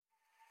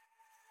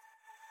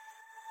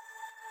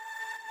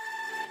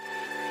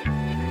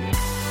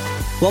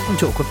Welcome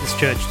to Equippers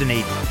Church,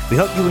 Dunedin. We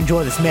hope you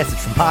enjoy this message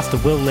from Pastor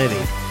Will Levy.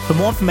 For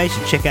more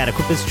information, check out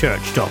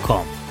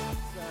equipperschurch.com.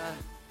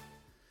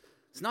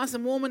 It's nice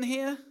and warm in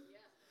here.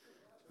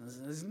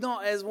 It's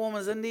not as warm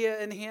as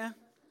India in here.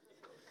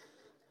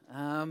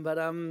 But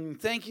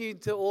thank you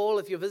to all.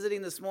 If you're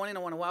visiting this morning, I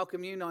want to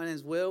welcome you. My name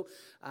is Will.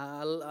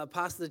 I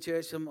pastor the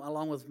church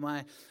along with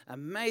my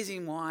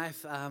amazing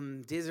wife,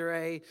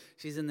 Desiree.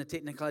 She's in the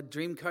Technicolor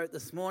Dreamcoat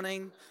this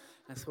morning.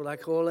 That's what I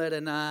call it.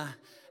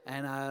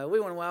 And we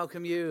want to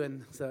welcome you,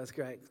 and so it's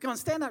great. Come on,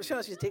 stand up, show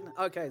us your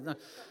technical. Okay, no.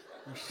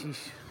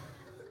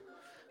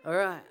 All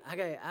right,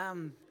 okay.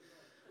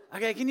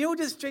 Okay, can you all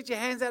just stretch your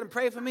hands out and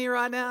pray for me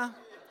right now?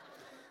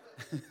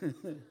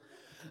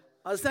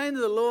 I was saying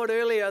to the Lord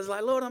earlier, I was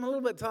like, Lord, I'm a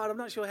little bit tired. I'm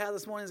not sure how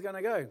this morning's going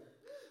to go.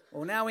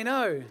 Well, now we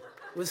know.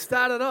 We've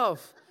started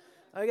off.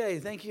 Okay,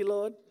 thank you,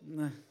 Lord.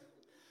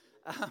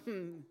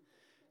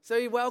 So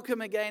you're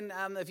welcome again.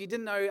 If you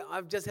didn't know,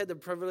 I've just had the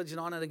privilege and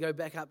honor to go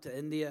back up to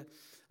India.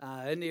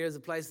 India is a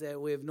place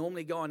that we've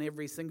normally gone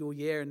every single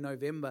year in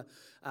November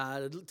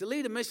to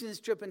lead a missions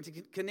trip and to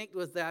connect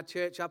with our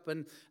church up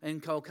in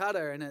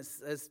Kolkata, and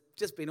it's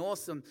just been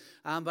awesome.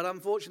 But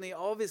unfortunately,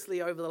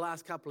 obviously, over the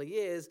last couple of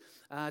years,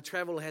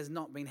 travel has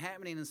not been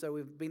happening, and so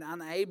we've been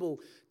unable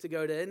to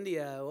go to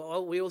India.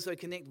 We also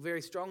connect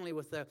very strongly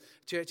with the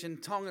church in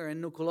Tonga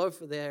and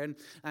Nuku'alofa there,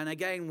 and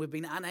again, we've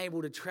been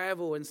unable to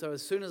travel, and so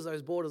as soon as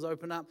those borders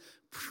open up,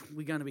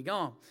 we're going to be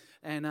gone.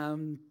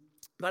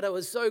 But it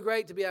was so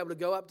great to be able to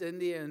go up to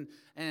India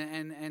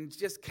and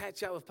just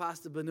catch up with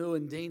Pastor Banu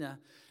and Dina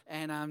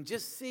and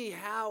just see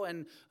how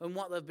and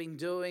what they've been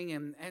doing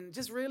and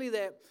just really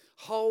that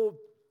whole,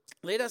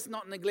 let us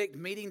not neglect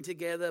meeting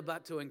together,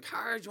 but to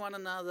encourage one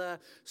another,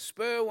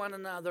 spur one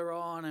another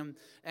on,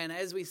 and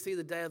as we see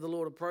the day of the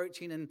Lord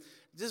approaching, and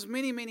just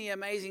many, many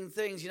amazing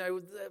things. You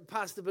know,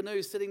 Pastor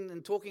Banu sitting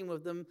and talking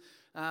with them,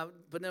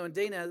 Banu and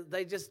Dina,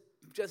 they just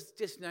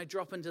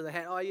drop into the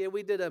hat. Oh yeah,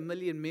 we did 1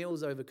 million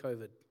meals over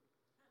COVID.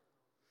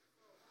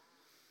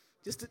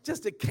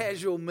 Just a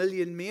casual 1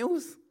 million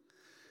meals.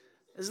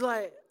 It's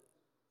like,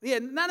 yeah,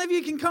 none of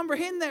you can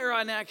comprehend that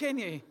right now, can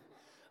you?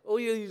 All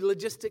you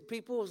logistic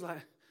people, it's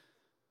like,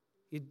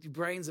 your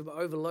brains are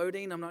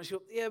overloading, I'm not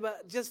sure. Yeah,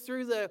 but just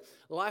through the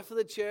life of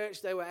the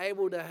church, they were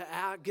able to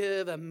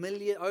outgive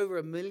over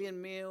 1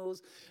 million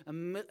meals,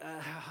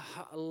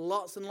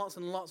 lots and lots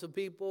and lots of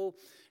people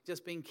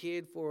just being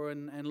cared for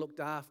and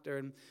looked after.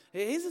 And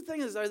here's the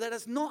thing is, though, that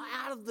it's not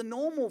out of the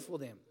normal for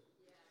them.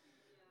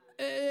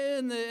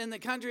 In the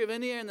country of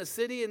India, in the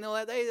city, and all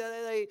that,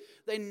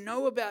 they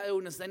know about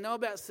illness, they know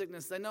about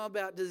sickness, they know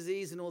about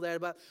disease and all that.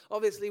 But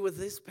obviously, with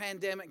this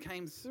pandemic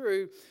came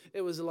through,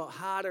 it was a lot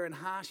harder and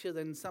harsher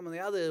than some of the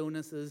other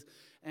illnesses,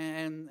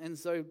 and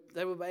so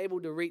they were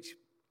able to reach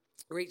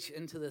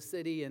into the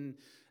city, and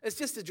it's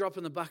just a drop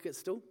in the bucket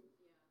still.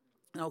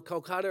 Now,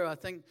 Kolkata, I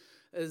think,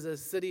 is a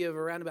city of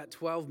around about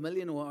 12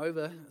 million or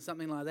over,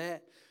 something like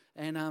that.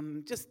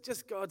 And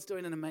just God's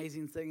doing an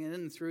amazing thing in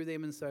and through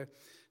them. And so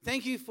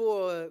thank you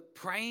for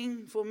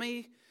praying for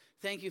me.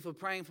 Thank you for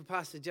praying for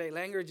Pastor Jake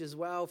Langridge as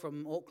well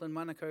from Auckland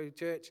Manukau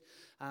Church.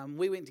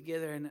 We went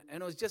together and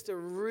it was just a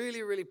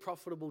really, really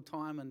profitable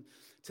time. And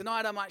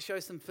tonight I might show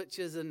some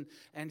pictures and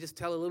just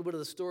tell a little bit of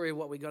the story of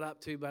what we got up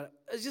to. But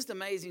it's just an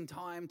amazing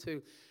time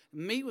to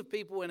meet with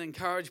people and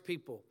encourage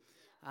people.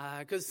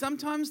 Because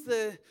sometimes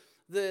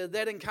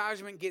that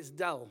encouragement gets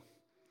dull.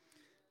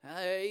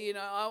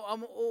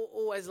 I'm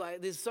always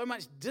like, there's so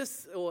much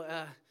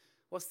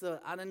what's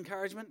the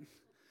unencouragement?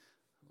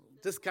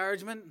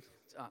 Discouragement,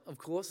 of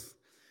course.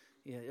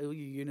 Yeah, all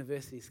you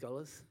university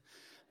scholars.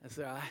 That's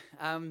all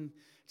right.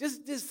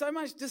 Just there's so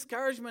much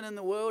discouragement in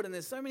the world, and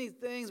there's so many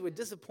things. We're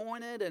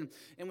disappointed, and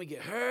we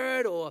get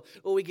hurt, or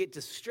we get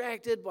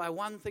distracted by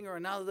one thing or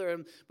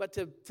another. But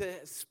to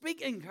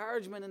speak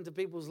encouragement into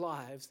people's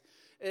lives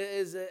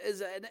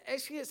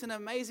actually it's an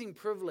amazing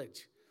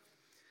privilege.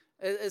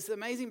 It's an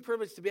amazing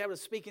privilege to be able to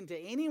speak into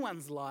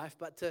anyone's life,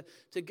 but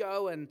to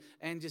go and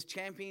just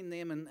champion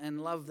them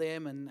and love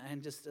them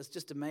and just it's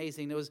just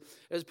amazing. It was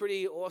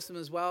pretty awesome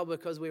as well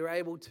because we were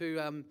able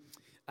to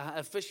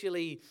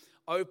officially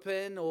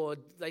open, or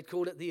they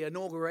called it the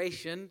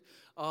inauguration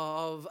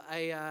of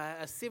a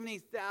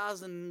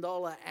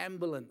 $70,000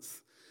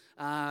 ambulance.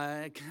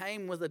 It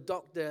came with a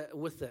doctor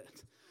with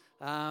it.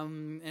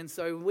 And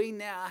so we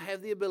now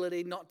have the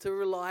ability not to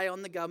rely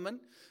on the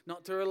government,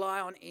 not to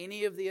rely on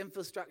any of the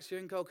infrastructure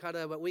in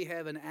Kolkata, but we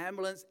have an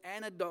ambulance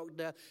and a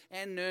doctor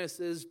and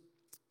nurses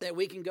that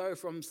we can go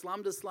from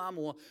slum to slum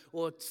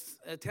or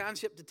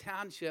township to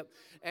township,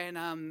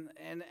 and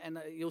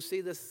you'll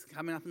see this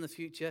coming up in the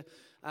future,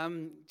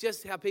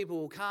 just how people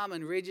will come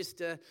and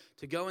register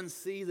to go and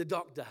see the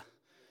doctor.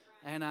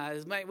 And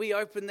we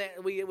opened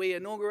that, we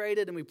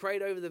inaugurated and we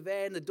prayed over the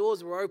van. The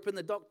doors were open,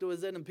 the doctor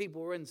was in, and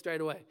people were in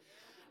straight away.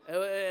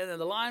 And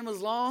the line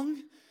was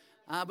long,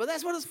 but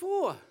that's what it's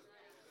for.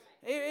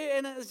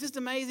 And it's just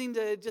amazing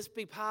to just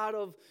be part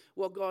of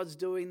what God's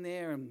doing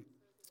there, and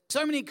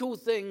so many cool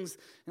things.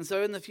 And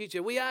so in the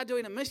future, we are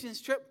doing a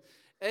missions trip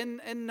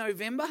in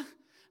November.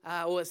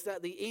 it's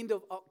at the end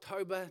of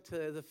October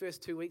to the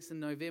first 2 weeks in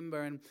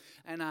November,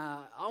 and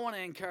I want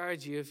to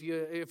encourage you, if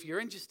you're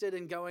interested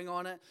in going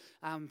on it,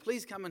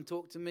 please come and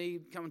talk to me,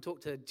 come and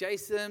talk to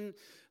Jason,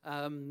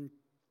 and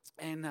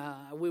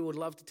we would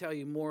love to tell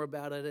you more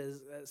about it.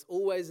 It's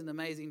always an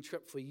amazing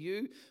trip for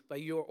you,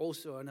 but you're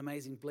also an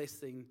amazing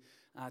blessing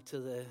to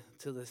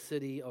the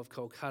city of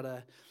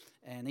Kolkata.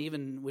 And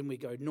even when we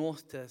go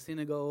north to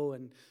Senegal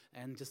and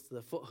just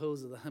the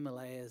foothills of the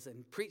Himalayas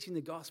and preaching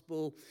the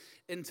gospel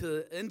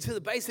into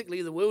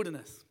basically the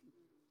wilderness.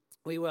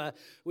 We were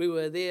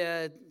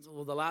there,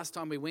 well, the last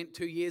time we went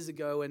 2 years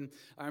ago, and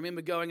I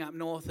remember going up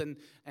north and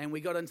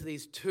we got into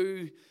these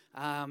two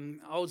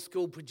old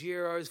school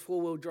Pajeros,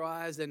 4-wheel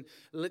drives, and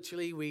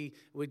literally we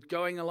were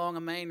going along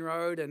a main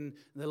road and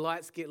the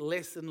lights get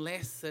less and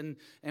less, and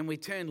we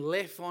turned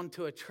left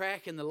onto a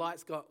track and the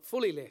lights got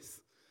fully less.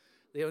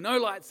 There were no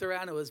lights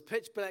around. It was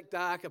pitch black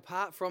dark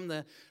apart from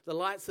the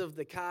lights of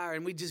the car,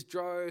 and we just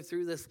drove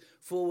through this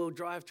 4-wheel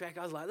drive track.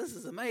 I was like, this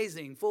is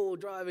amazing, 4-wheel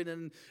driving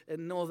in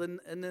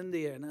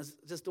India, and it was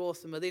just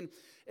awesome. But then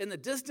in the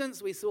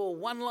distance, we saw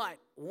one light,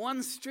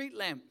 one street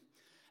lamp,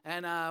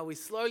 and we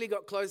slowly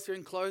got closer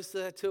and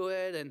closer to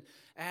it, and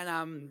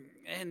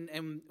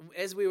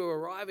as we were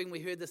arriving,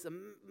 we heard this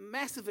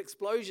massive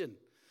explosion.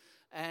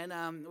 And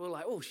we're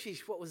like, oh,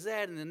 sheesh, what was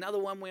that? And another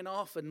one went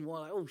off, and we're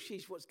like, oh,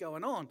 sheesh, what's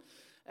going on?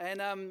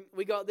 And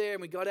we got there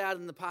and we got out,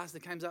 and the pastor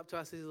comes up to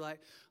us. He's like,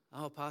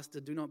 oh,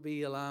 pastor, do not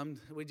be alarmed.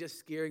 We're just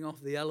scaring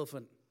off the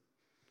elephant.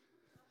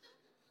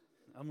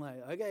 I'm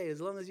like, okay, as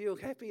long as you're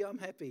happy, I'm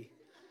happy.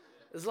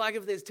 It's like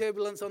if there's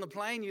turbulence on a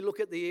plane, you look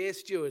at the air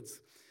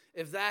stewards.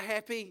 If they're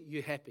happy,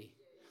 you're happy.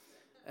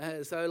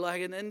 So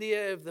like in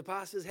India, if the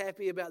pastor's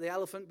happy about the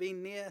elephant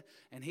being near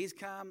and he's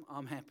calm,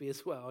 I'm happy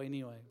as well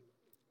anyway.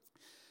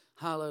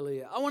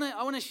 Hallelujah. I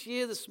want to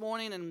share this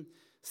morning and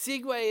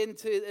segue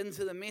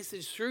into the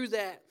message through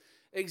that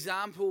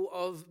example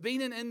of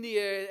being in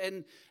India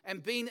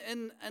and being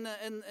in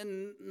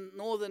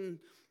northern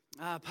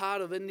part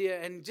of India,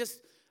 and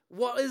just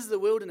what is the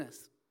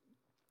wilderness?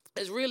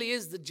 It really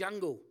is the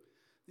jungle.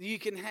 You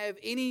can have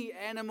any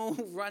animal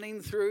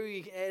running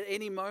through at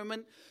any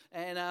moment,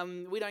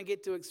 and we don't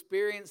get to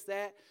experience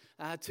that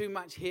too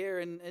much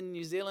here in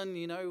New Zealand.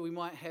 You know, we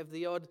might have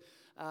the odd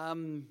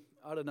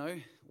I don't know,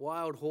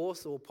 wild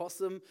horse or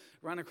possum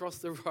run across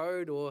the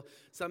road or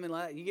something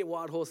like that. You get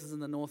wild horses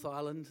in the North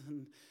Island,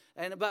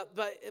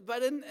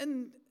 but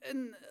in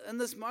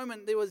this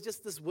moment there was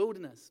just this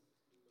wilderness,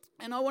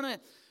 and I want to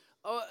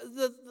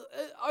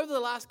over the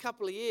last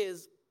couple of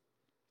years,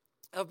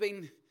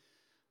 we've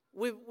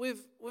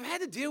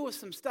had to deal with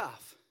some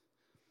stuff.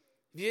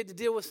 Have you had to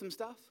deal with some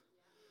stuff?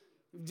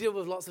 Deal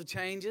with lots of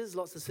changes,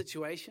 lots of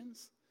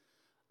situations,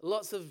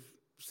 lots of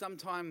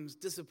sometimes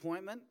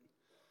disappointment.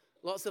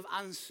 Lots of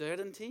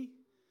uncertainty,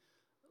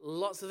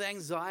 lots of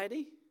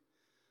anxiety,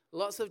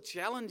 lots of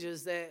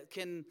challenges that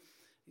can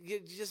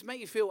just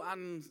make you feel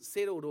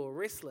unsettled or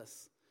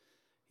restless.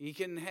 You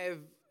can have,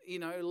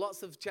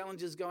 lots of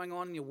challenges going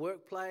on in your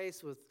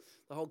workplace with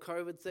the whole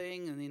COVID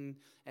thing, and then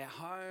at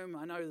home.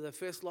 I know the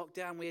first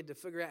lockdown we had to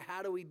figure out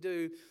how do we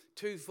do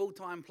 2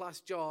 full-time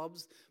plus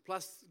jobs,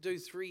 plus do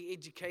 3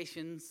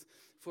 educations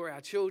for our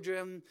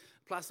children,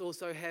 plus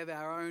also have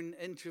our own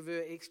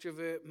introvert,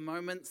 extrovert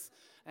moments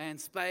and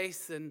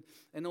space and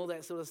all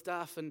that sort of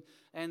stuff, and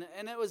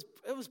it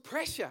was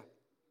pressure.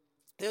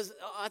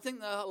 I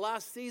think the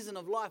last season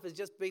of life has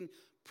just been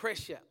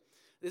pressure.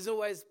 There's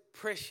always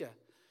pressure.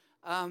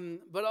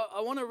 But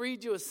I want to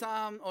read you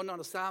I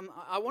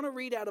want to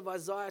read out of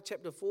Isaiah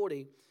chapter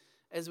 40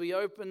 as we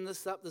open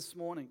this up this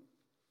morning.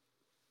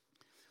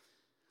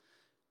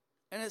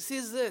 And it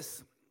says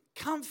this: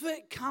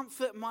 comfort,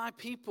 comfort my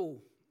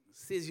people,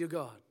 says your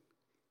God.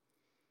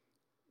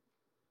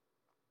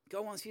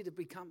 God wants you to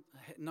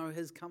know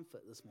His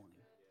comfort this morning.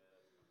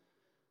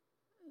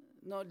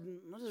 Not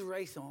just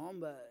race on,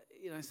 but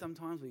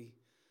sometimes we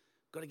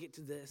got to get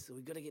to this or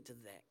we got to get to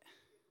that.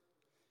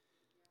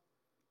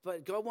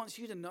 But God wants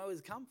you to know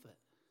His comfort.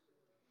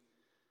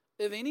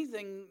 If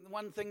anything,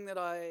 one thing that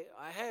I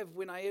have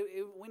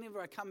whenever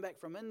I come back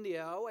from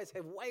India, I always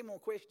have way more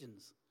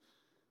questions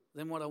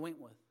than what I went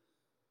with.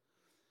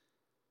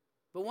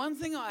 But one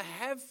thing I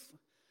have,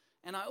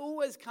 and I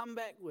always come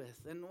back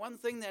with, and one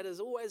thing that is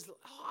always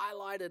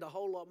highlighted a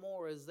whole lot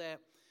more, is that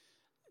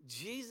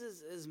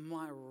Jesus is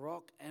my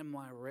rock and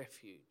my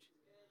refuge.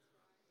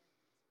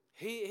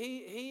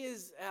 He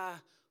is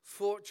our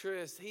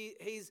fortress.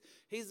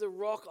 He's the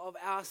rock of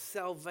our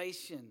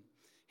salvation.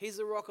 He's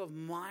the rock of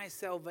my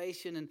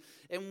salvation.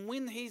 And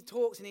when He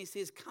talks and He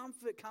says,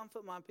 comfort,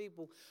 comfort my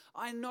people,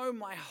 I know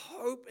my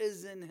hope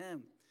is in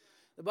Him.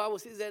 The Bible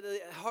says that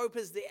hope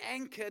is the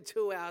anchor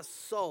to our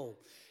soul.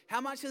 How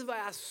much of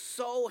our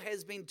soul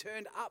has been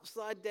turned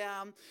upside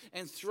down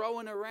and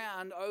thrown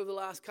around over the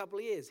last couple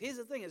of years? Here's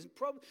the thing,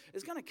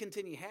 it's going to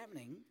continue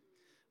happening,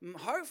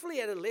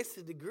 hopefully at a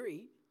lesser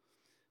degree.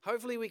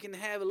 Hopefully we can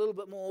have a little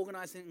bit more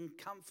organized and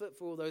comfort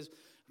for all those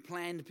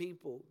planned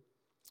people.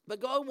 But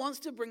God wants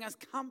to bring us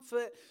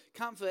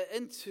comfort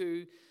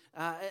into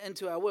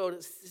into our world.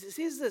 It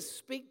says this: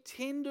 speak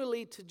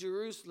tenderly to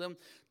Jerusalem,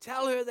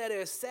 tell her that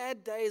her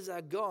sad days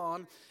are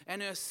gone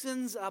and her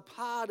sins are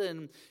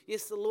pardoned.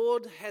 Yes, the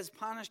Lord has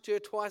punished her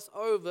twice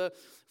over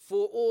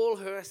for all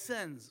her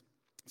sins.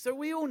 So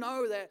we all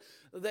know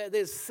that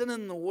there's sin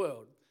in the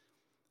world.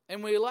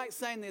 And we like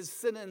saying there's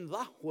sin in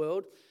the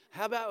world.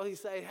 How about we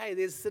say, hey,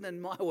 there's sin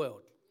in my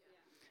world?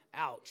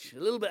 Ouch. A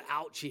little bit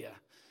ouch here.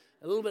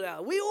 A little bit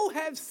out. We all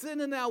have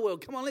sin in our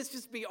world. Come on, let's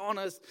just be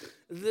honest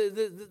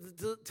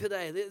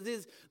today.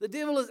 The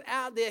devil is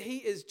out there. He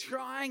is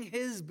trying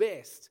his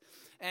best.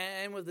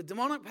 And with the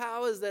demonic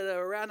powers that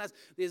are around us,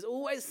 there's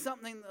always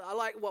something. I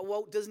like what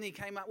Walt Disney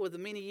came up with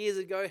many years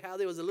ago, how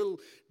there was a little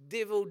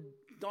devil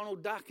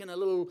Donald Duck and a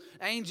little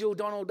angel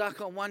Donald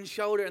Duck on one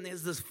shoulder, and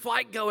there's this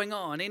fight going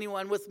on.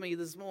 Anyone with me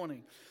this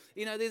morning?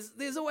 You know,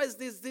 there's always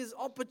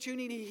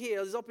opportunity here,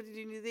 there's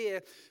opportunity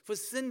there for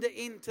sin to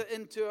enter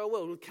into our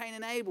world. With Cain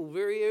and Abel,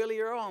 very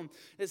earlier on,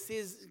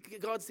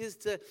 God says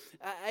to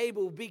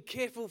Abel, be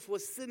careful, for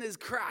sin is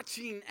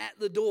crouching at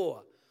the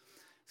door.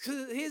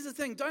 So here's the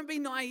thing: don't be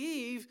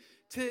naive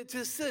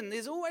to sin.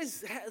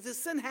 The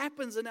sin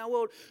happens in our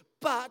world,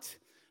 but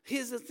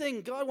here's the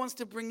thing: God wants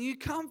to bring you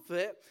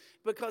comfort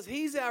because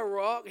He's our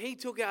rock. He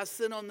took our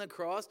sin on the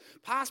cross,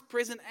 past,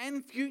 present,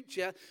 and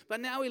future.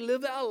 But now we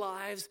live our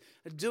lives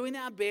doing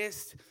our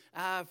best,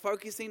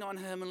 focusing on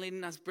Him and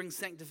letting us bring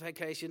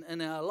sanctification in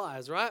our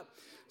lives, right?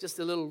 Just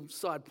a little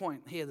side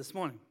point here this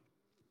morning.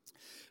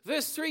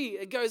 Verse 3,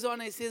 it goes on,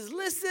 it says,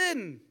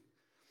 listen.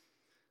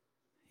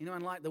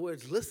 Anyone like the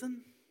words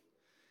listen?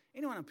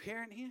 Anyone a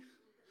parent here?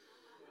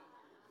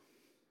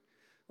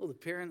 All the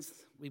parents,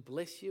 we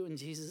bless you in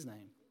Jesus'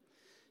 name.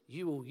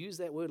 You will use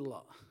that word a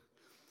lot.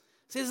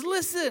 It says,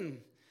 listen,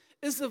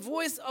 it's the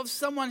voice of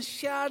someone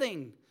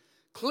shouting,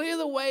 clear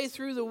the way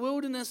through the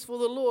wilderness for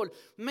the Lord.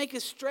 Make a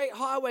straight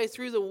highway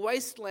through the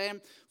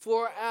wasteland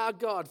for our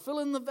God. Fill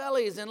in the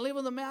valleys and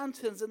level the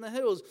mountains and the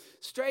hills.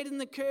 Straighten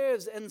the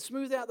curves and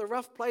smooth out the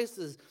rough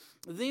places.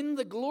 Then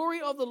the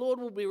glory of the Lord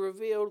will be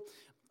revealed,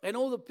 and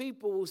all the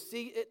people will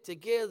see it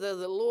together.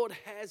 The Lord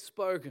has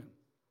spoken.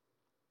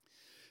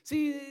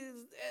 See,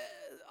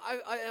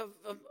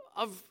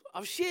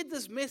 I've shared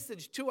this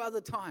message 2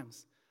 other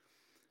times.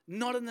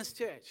 Not in this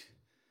church.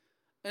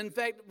 In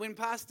fact, when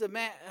Pastor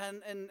Matt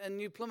in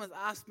New Plymouth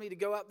asked me to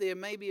go up there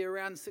maybe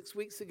around 6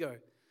 weeks ago,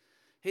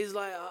 he's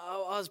like,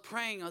 I was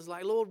praying. I was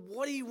like, Lord,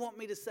 what do you want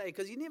me to say?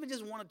 Because you never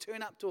just want to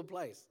turn up to a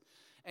place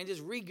and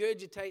just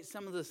regurgitate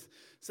some of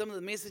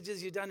the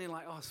messages you've done. You're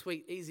like, oh,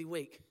 sweet, easy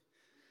week.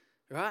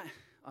 Right?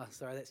 Oh,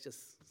 sorry, that's just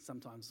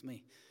sometimes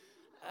me.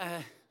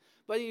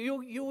 But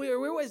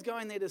we're always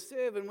going there to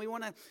serve, and we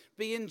want to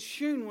be in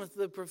tune with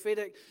the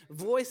prophetic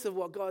voice of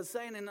what God's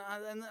saying. And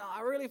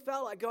I really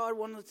felt like God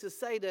wanted to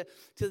say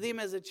to them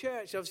as a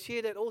church. I've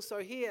shared it also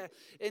here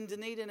in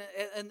Dunedin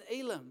and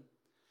Elam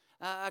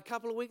a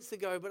couple of weeks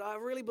ago. But I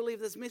really believe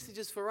this message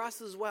is for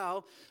us as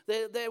well.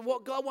 That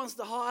what God wants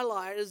to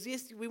highlight is,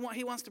 yes,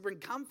 He wants to bring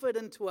comfort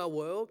into our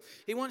world.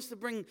 He wants to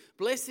bring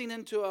blessing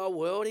into our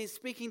world. He's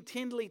speaking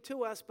tenderly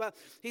to us. But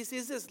He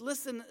says this,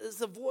 listen, it's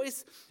the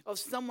voice of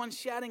someone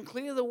shouting,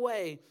 clear the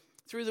way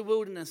through the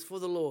wilderness for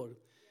the Lord.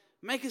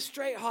 Make a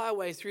straight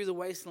highway through the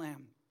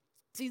wasteland.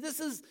 See, this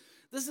is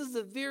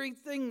the very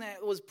thing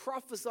that was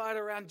prophesied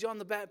around John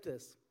the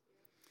Baptist.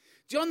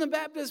 John the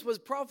Baptist was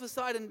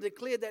prophesied and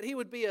declared that he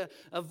would be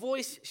a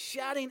voice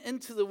shouting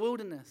into the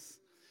wilderness.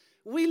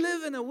 We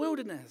live in a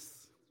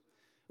wilderness.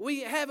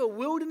 We have a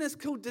wilderness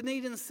called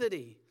Dunedin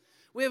City.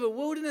 We have a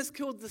wilderness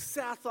called the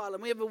South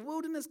Island. We have a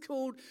wilderness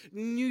called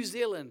New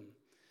Zealand.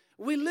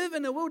 We live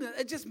in a wilderness.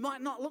 It just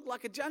might not look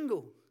like a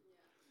jungle.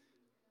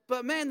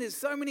 But man, there's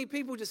so many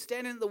people just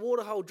standing at the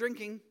waterhole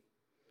drinking,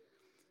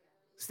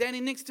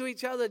 standing next to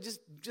each other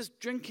just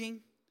drinking,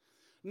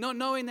 not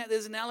knowing that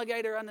there's an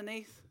alligator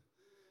underneath.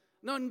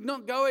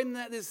 Not going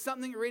that there's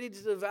something ready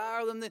to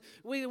devour them.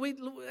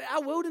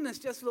 Our wilderness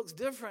just looks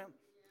different.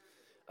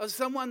 Of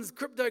someone's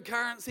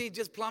cryptocurrency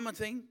just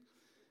plummeting,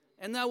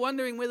 and they're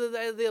wondering whether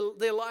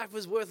their life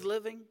was worth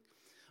living.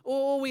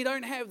 Or we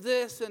don't have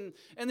this, and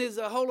there's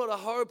a whole lot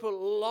of hope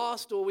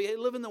lost, or we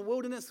live in the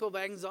wilderness of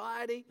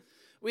anxiety.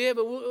 We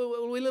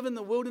live in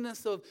the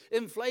wilderness of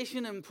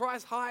inflation and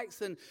price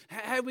hikes, and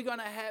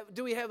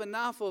do we have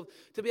enough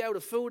to be able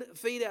to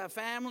feed our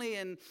family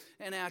and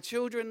our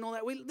children and all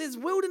that? There's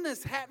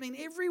wilderness happening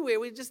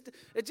everywhere. It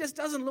just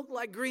doesn't look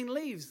like green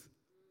leaves.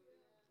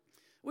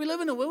 We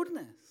live in a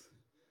wilderness.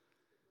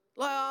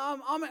 Like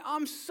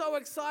I'm so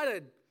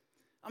excited.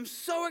 I'm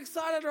so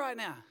excited right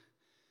now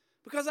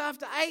because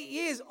after 8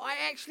 years, I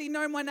actually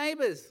know my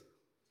neighbors.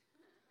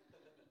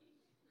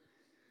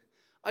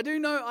 I do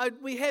know,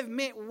 we have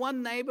met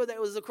one neighbor that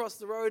was across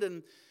the road,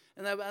 and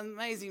they were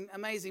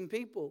amazing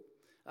people.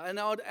 An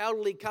old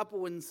elderly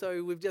couple, and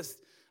so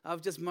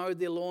I've just mowed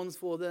their lawns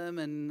for them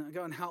and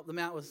go and help them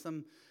out with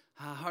some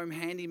home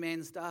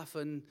handyman stuff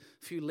and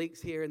a few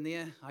leaks here and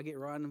there. I get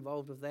Ryan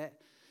involved with that.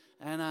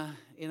 And,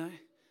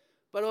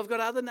 But I've got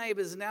other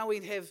neighbors. Now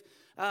we have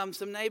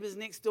some neighbours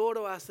next door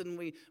to us, and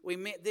we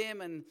met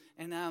them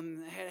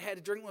and had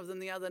a drink with them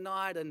the other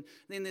night. And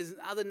then there's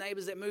other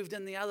neighbours that moved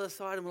in the other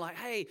side, and we're like,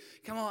 hey,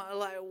 come on,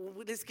 like,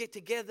 let's get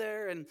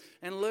together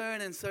and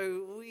learn. And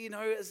so,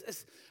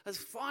 it's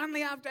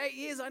finally after 8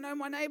 years, I know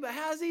my neighbour.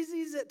 How easy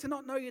is it to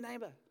not know your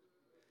neighbour?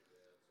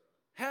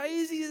 How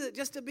easy is it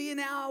just to be in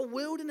our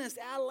wilderness,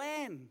 our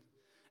land,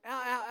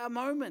 our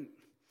moment?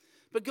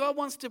 But God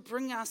wants to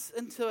bring us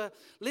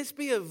let's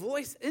be a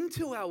voice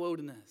into our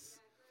wilderness.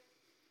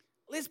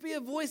 Let's be a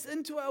voice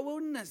into our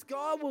wilderness.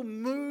 God will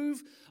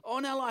move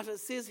on our life. It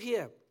says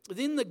here,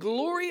 then the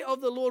glory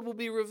of the Lord will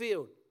be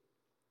revealed,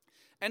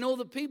 and all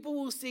the people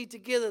will see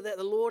together that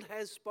the Lord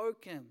has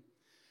spoken.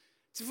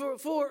 So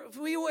for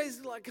we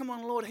always like, come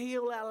on, Lord,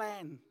 heal our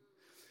land.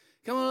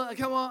 Come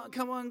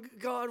on,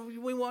 God,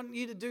 we want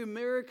you to do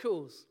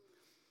miracles.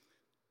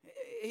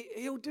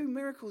 He'll do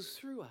miracles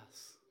through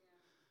us.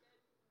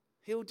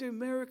 He'll do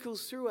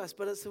miracles through us,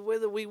 but it's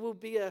whether we will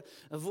be a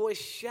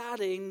voice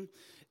shouting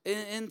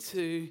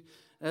into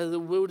the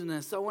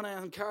wilderness. So I want to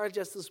encourage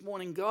us this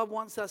morning. God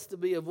wants us to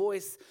be a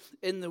voice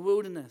in the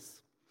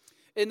wilderness.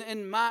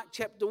 In Mark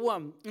chapter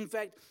 1, in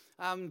fact,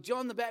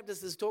 John the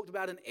Baptist is talked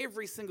about in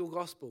every single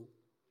gospel.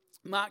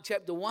 Mark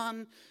chapter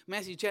 1,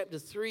 Matthew chapter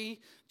 3,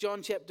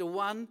 John chapter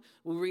 1,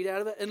 we'll read out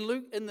of it. In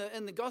Luke, in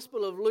the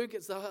Gospel of Luke,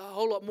 it's a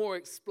whole lot more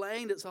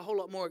explained, it's a whole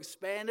lot more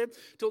expanded.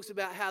 It talks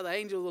about how the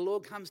angel of the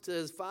Lord comes to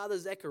his father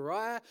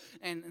Zechariah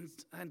and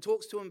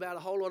talks to him about a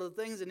whole lot of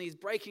things, and he's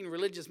breaking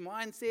religious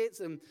mindsets,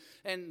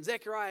 and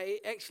Zechariah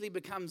actually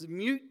becomes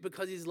mute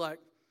because he's like,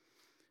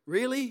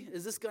 really?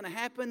 Is this going to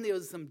happen? There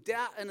was some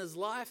doubt in his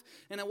life,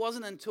 and it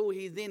wasn't until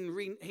he then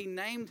he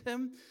named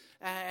him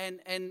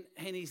and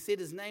he said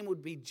his name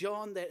would be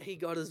John that he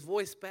got his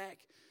voice back.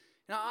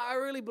 Now, I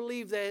really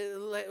believe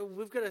that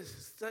we've got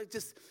to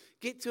just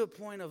get to a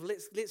point of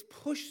let's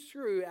push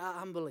through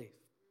our unbelief.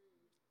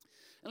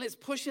 And let's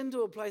push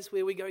into a place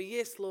where we go,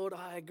 yes, Lord,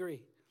 I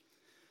agree.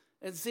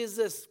 It says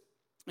this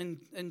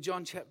in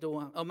John chapter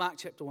 1, or Mark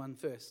chapter 1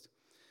 first.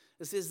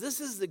 It says, this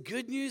is the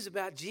good news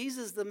about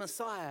Jesus the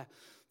Messiah,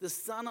 the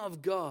Son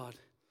of God.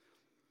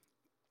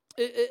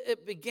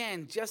 It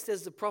began just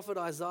as the prophet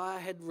Isaiah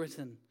had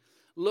written.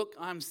 Look,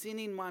 I'm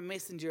sending my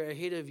messenger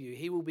ahead of you.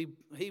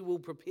 He will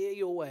prepare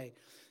your way.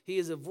 He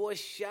is a voice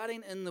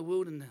shouting in the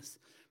wilderness.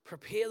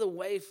 Prepare the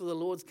way for the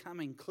Lord's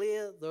coming.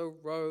 Clear the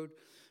road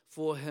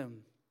for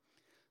him.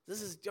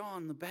 This is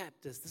John the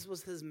Baptist. This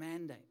was his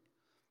mandate.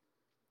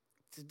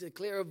 To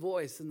declare a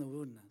voice in the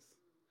wilderness.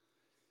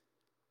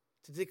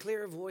 To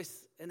declare a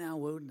voice in our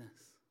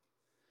wilderness.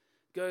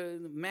 Go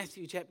to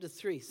Matthew chapter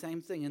 3,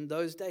 same thing. In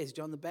those days,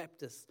 John the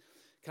Baptist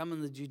come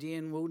in the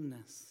Judean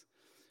wilderness.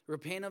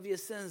 Repent of your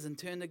sins and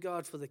turn to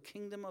God, for the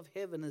kingdom of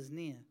heaven is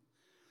near.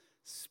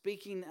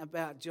 Speaking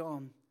about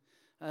John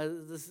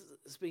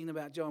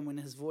when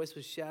his voice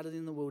was shouted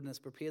in the wilderness,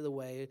 prepare the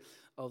way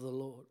of the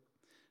Lord.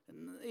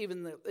 And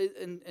even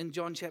in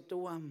John chapter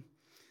 1,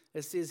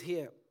 it says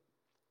here,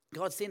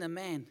 God sent a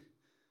man,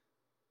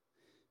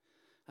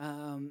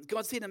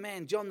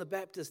 John the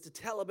Baptist, to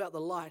tell about the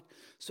light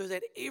so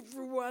that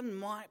everyone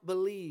might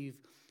believe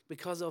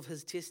because of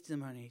his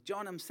testimony.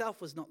 John himself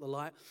was not the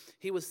light.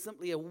 He was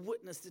simply a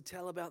witness to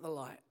tell about the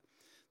light,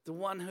 the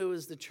one who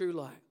is the true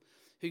light,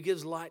 who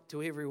gives light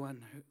to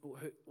everyone who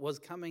was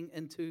coming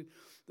into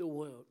the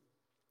world.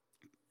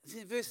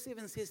 Verse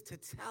 7 says to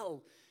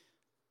tell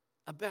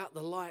about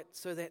the light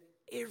so that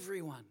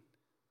everyone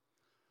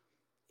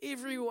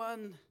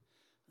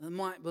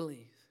might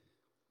believe.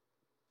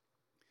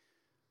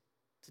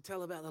 To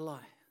tell about the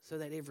light so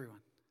that everyone.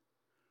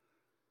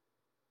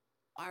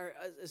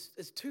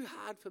 It's too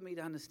hard for me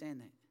to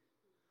understand that.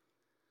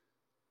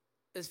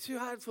 It's too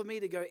hard for me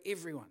to go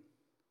everyone.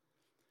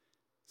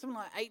 Something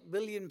like 8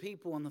 billion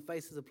people on the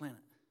face of the planet.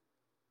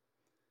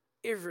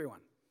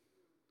 Everyone.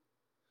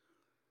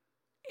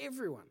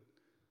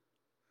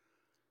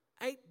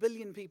 8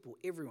 billion people,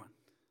 everyone.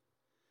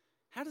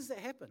 How does that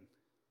happen?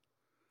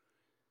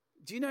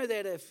 Do you know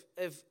that if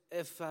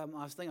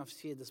I think I've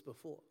shared this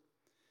before,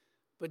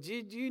 but do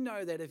you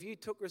know that if you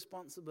took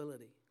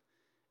responsibility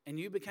and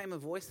you became a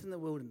voice in the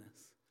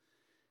wilderness,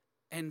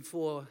 and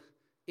for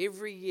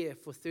every year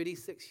for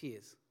 36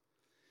 years,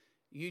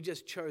 you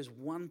just chose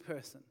one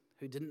person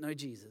who didn't know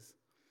Jesus,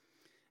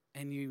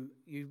 and you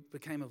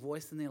became a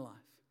voice in their life.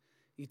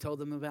 You told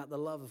them about the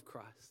love of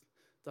Christ,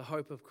 the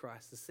hope of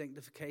Christ, the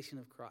sanctification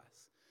of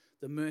Christ,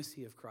 the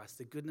mercy of Christ,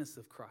 the goodness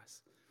of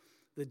Christ,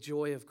 the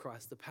joy of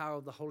Christ, the power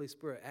of the Holy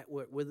Spirit at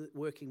work,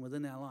 working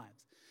within our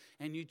lives.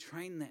 And you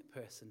train that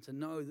person to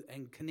know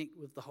and connect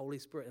with the Holy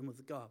Spirit and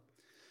with God.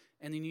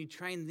 And then you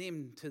train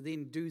them to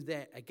then do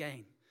that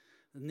again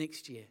the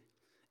next year.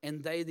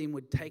 And they then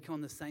would take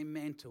on the same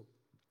mantle.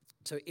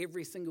 So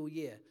every single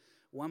year,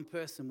 one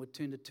person would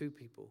turn to 2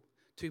 people.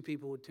 2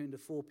 people would turn to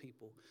 4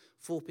 people.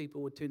 4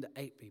 people would turn to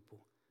 8 people.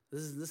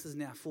 This is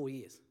now 4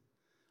 years.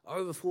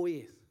 Over 4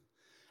 years.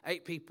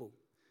 8 people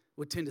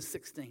would turn to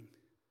 16.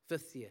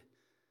 5th year.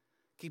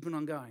 Keeping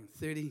on going.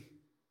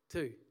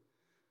 32.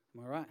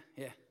 Am I right?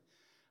 Yeah.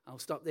 I'll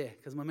stop there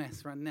because my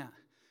math's running out.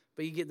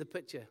 But you get the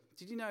picture.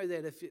 Did you know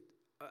that if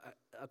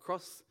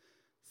across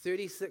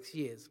 36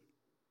 years,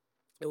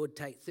 it would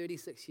take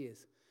 36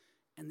 years,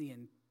 and the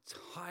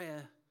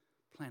entire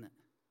planet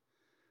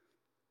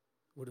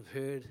would have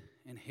heard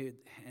and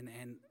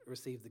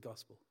received the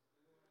gospel?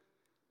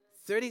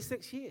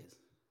 36 years.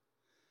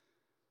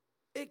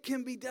 It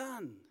can be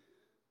done.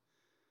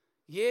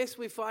 Yes,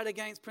 we fight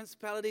against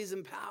principalities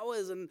and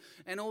powers and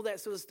all that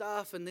sort of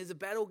stuff, and there's a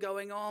battle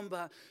going on,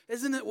 but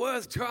isn't it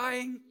worth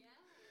trying?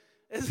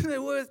 Yeah. Isn't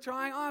it worth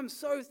trying? I'm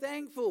so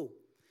thankful.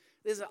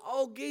 There's an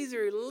old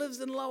geezer who lives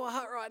in Lower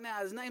Hutt right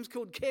now. His name's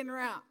called Ken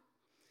Rout.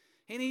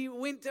 And he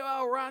went to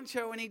our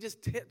rancho and he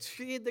just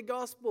shared the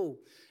gospel.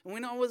 And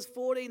when I was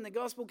 14, the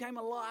gospel came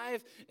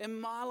alive in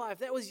my life.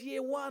 That was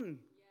year one.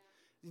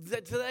 Yeah.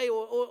 Today,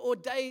 or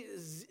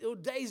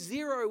day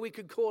zero, we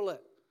could call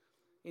it.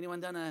 Anyone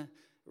done a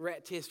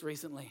rat test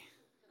recently?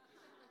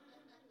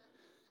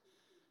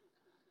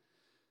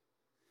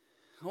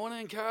 I want to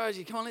encourage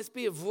you. Come on, let's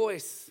be a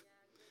voice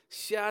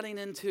shouting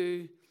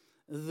into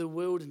the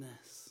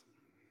wilderness.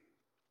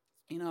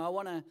 You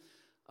know,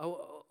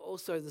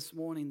 also this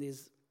morning,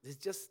 there's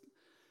just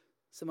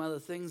some other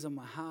things on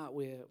my heart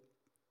where,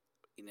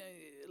 you know,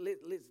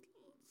 let's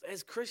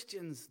as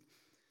Christians,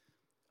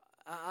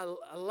 I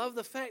love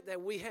the fact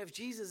that we have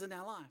Jesus in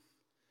our life.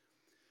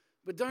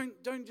 But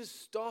don't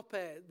just stop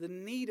at the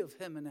need of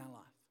him in our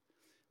life.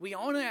 We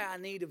honor our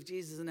need of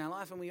Jesus in our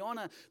life, and we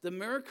honor the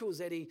miracles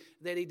that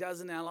he does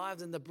in our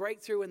lives, and the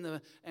breakthrough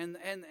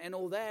and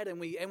all that, and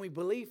we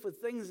believe for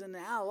things in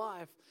our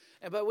life.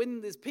 But when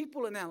there's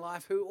people in our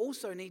life who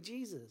also need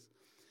Jesus,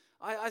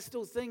 I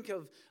still think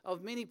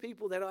of many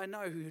people that I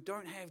know who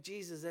don't have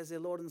Jesus as their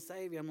Lord and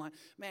Savior. I'm like,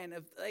 man,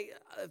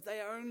 if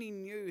they only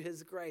knew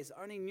his grace,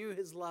 only knew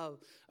his love,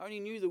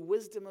 only knew the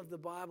wisdom of the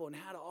Bible and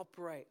how to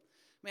operate,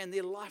 man,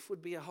 their life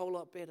would be a whole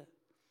lot better.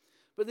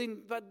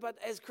 But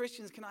as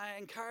Christians, can I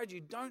encourage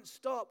you, don't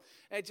stop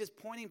at just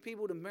pointing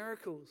people to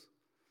miracles.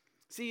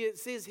 See, it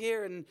says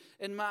here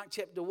in Mark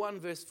chapter 1,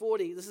 verse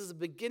 40, this is the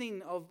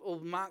beginning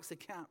of Mark's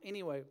account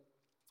anyway.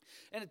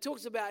 And it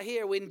talks about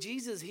here when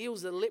Jesus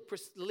heals a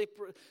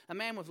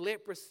man with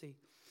leprosy.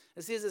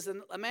 It says this,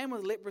 a man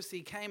with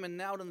leprosy came and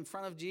knelt in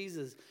front of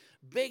Jesus,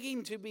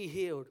 begging to be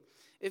healed.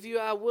 If you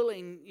are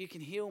willing, you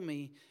can heal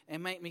me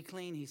and make me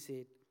clean, he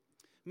said.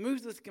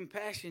 Moved with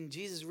compassion,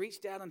 Jesus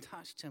reached out and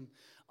touched him.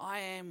 I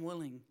am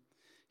willing,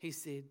 he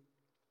said.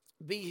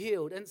 Be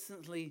healed.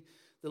 Instantly,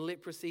 the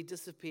leprosy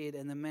disappeared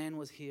and the man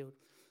was healed.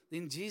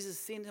 Then Jesus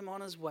sent him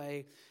on his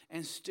way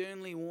and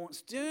sternly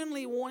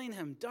warning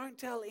him, don't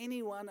tell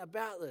anyone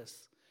about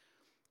this.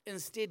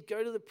 Instead,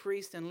 go to the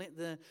priest and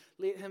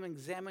let him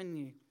examine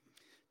you.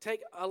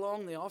 Take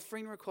along the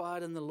offering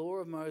required in the law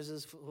of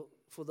Moses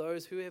for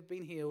those who have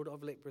been healed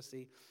of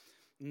leprosy.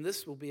 And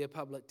this will be a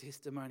public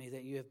testimony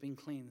that you have been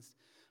cleansed.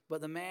 But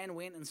the man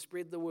went and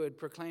spread the word,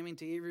 proclaiming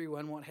to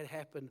everyone what had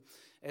happened.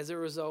 As a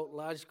result,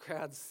 large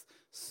crowds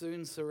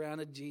soon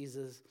surrounded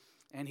Jesus,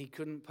 and he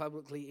couldn't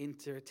publicly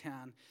enter a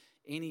town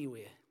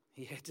anywhere.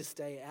 He had to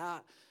stay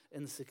out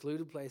in the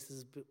secluded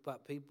places,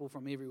 but people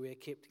from everywhere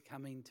kept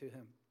coming to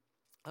him.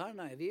 I don't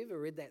know, have you ever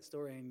read that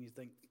story and you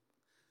think,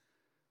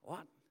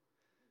 what?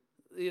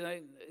 You know,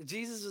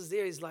 Jesus was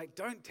there. He's like,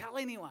 don't tell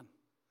anyone.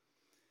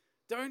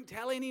 Don't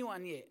tell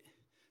anyone yet.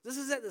 This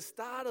is at the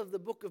start of the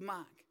book of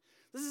Mark.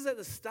 This is at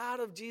the start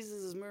of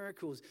Jesus'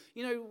 miracles.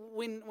 You know,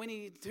 when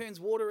he turns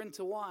water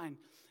into wine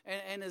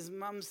and his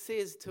mum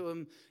says to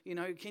him, you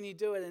know, can you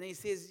do it? And he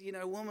says, you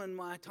know, woman,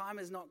 my time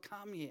has not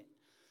come yet.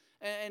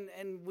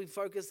 And we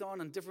focus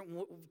on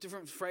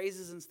different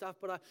phrases and stuff,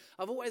 but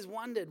I've always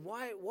wondered,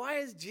 why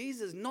is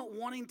Jesus not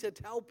wanting to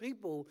tell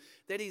people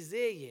that he's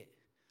there yet?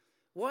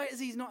 Why is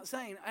he not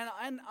saying?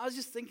 And I was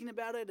just thinking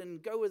about it,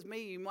 and go with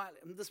me.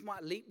 This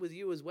might leap with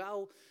you as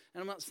well.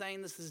 And I'm not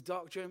saying this is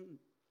doctrine,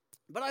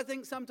 but I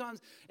think sometimes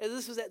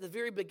this was at the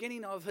very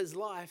beginning of his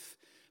life.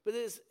 But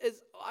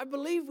I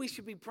believe we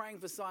should be praying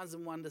for signs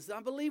and wonders. I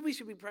believe we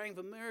should be praying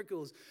for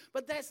miracles.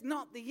 But that's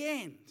not the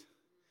end.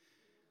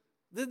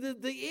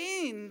 The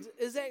end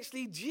is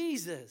actually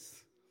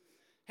Jesus.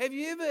 Have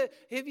you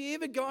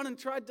ever gone and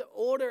tried to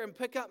order and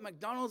pick up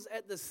McDonald's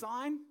at the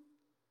sign,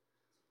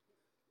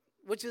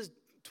 which is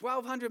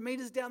 1,200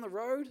 meters down the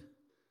road?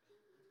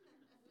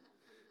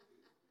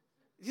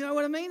 You know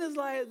what I mean? It's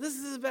like, this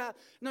is about,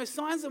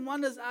 signs and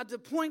wonders are to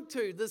point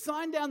to. The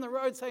sign down the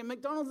road saying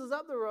McDonald's is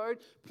up the road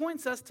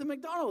points us to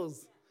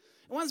McDonald's.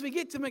 And once we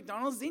get to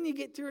McDonald's, then you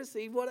get to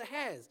receive what it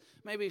has.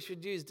 Maybe you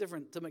should use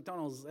different to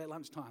McDonald's at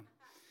lunchtime.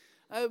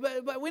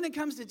 But when it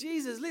comes to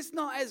Jesus, let's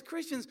not, as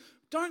Christians,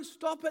 don't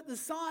stop at the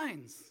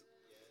signs.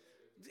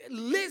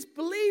 Let's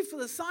believe, for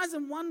the signs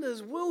and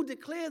wonders will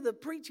declare the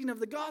preaching of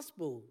the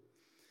gospel.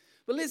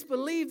 But let's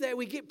believe that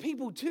we get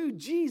people to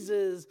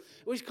Jesus,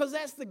 because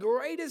that's the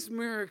greatest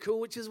miracle,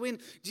 which is when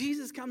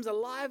Jesus comes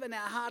alive in our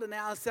heart and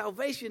our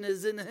salvation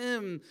is in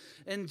him,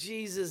 in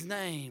Jesus'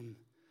 name.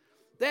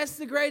 That's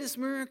the greatest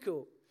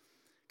miracle.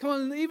 Come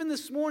on, even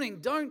this morning,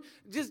 don't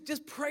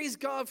just praise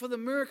God for the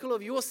miracle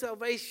of your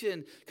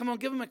salvation. Come on,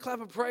 give him a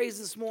clap of praise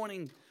this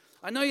morning.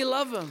 I know you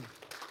love him.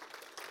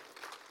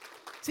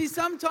 See,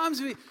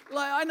 sometimes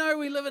I know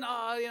we live in,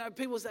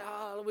 people say,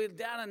 we're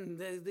down in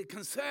the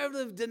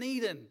conservative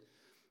Dunedin.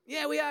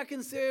 Yeah, we are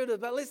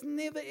conservative, but let's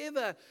never,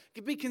 ever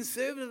be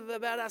conservative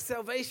about our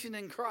salvation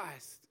in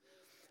Christ.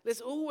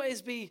 Let's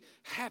always be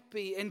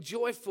happy and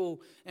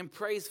joyful and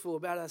praiseful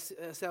about our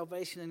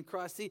salvation in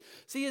Christ.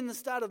 See, in the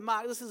start of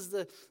Mark, this is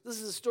the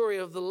story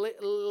of the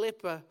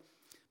leper.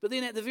 But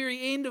then at the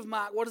very end of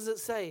Mark, what does it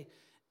say?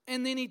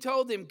 And then he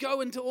told them,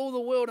 go into all the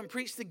world and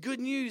preach the good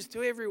news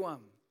to everyone.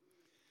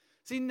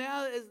 See,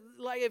 now,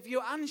 like if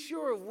you're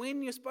unsure of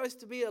when you're supposed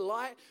to be a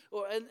light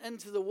or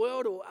into the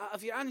world, or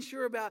if you're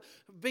unsure about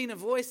being a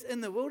voice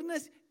in the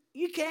wilderness,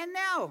 you can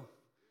now.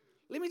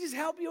 Let me just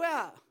help you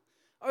out.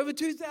 Over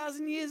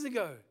 2,000 years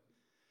ago,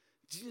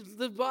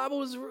 the Bible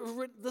was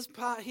written, this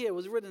part here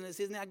was written. It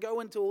says, now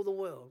go into all the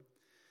world,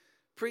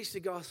 preach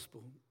the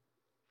gospel.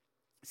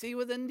 See,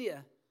 with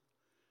India,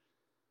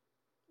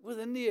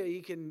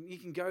 you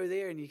can go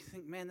there and you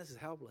think, man, this is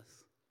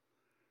helpless.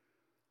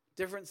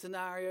 Different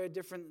scenario,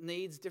 different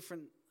needs,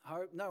 different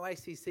hope. No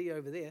ACC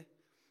over there.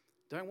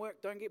 Don't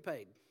work, don't get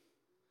paid.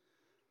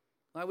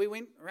 Like we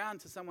went around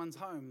to someone's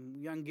home, a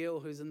young girl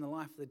who's in the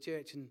life of the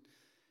church, and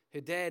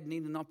her dad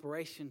needed an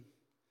operation.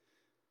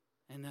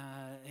 And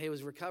he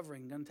was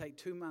recovering, going to take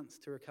 2 months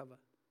to recover.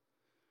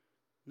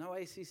 No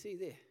ACC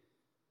there.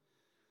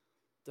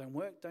 Don't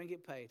work, don't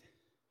get paid.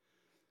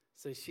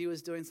 So she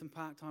was doing some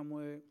part-time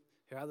work.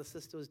 Her other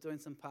sister was doing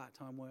some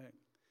part-time work.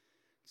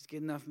 Just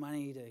get enough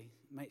money to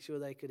make sure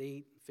they could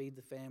eat, feed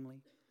the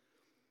family.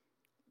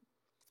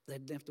 They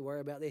didn't have to worry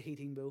about their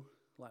heating bill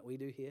like we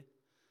do here.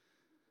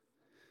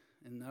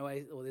 And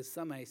there's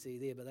some AC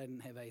there, but they didn't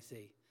have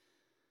AC.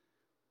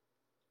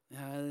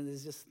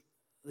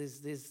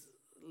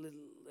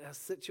 Our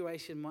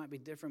situation might be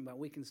different, but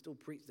we can still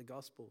preach the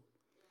gospel.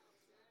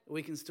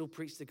 We can still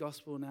preach the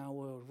gospel in our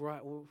world,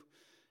 right? Well,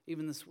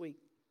 even this week,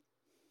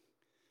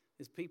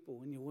 there's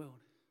people in your world.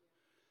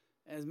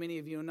 As many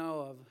of you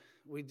know,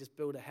 we just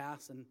built a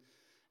house,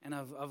 and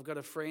I've got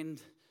a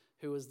friend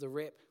who was the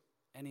rep,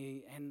 and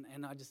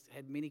I just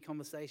had many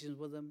conversations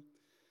with him.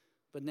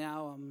 But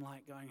now I'm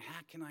like going,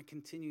 how can I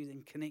continue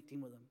in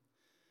connecting with him?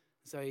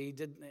 So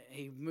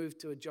he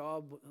moved to a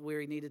job where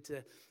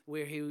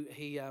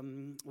he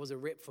was a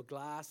rep for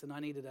glass, and I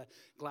needed a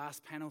glass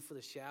panel for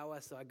the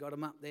shower, so I got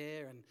him up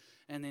there,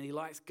 and then he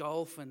likes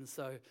golf, and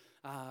so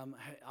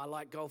I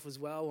like golf as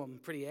well. I'm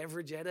pretty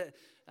average at it,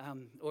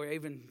 or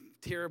even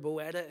terrible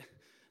at it,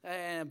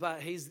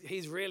 but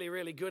he's really,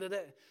 really good at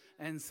it.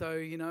 And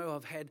so,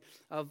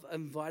 I've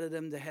invited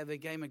him to have a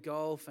game of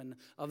golf, and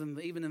I've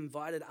even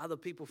invited other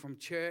people from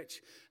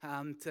church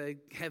to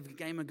have a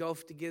game of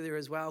golf together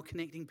as well,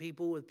 connecting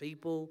people with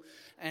people.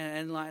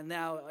 And like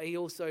now, he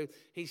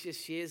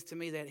just shares to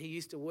me that he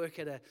used to work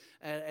at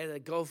a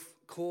golf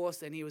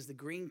course, and he was the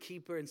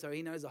greenkeeper, and so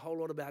he knows a whole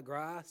lot about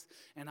grass.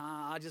 And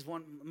I just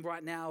want,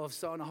 right now, I've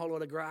sown a whole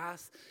lot of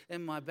grass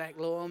in my back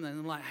lawn, and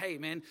I'm like, hey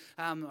man,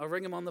 I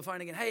ring him on the phone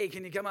again. Hey,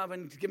 can you come up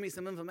and give me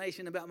some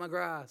information about my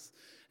grass?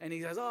 And he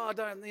goes,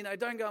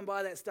 don't go and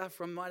buy that stuff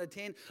from Mitre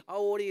 10.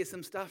 I'll order you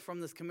some stuff from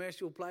this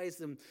commercial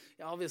place, and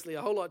obviously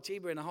a whole lot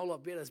cheaper and a whole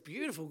lot better. It's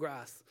beautiful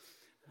grass.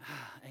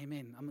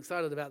 Amen. I'm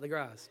excited about the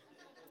grass.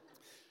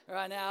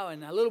 Right now,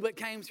 and a little bit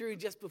came through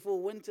just before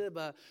winter,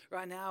 but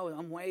right now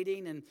I'm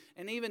waiting,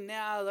 and even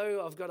now,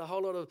 though, I've got a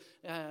whole lot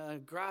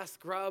of grass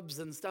grubs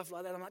and stuff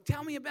like that. I'm like,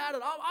 tell me about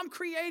it. I'm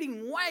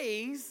creating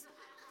ways,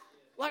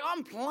 like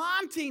I'm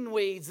planting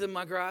weeds in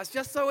my grass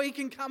just so he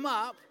can come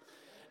up,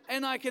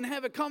 and I can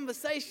have a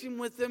conversation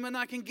with him, and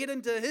I can get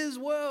into his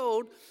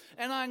world,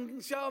 and I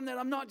can show him that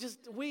I'm not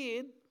just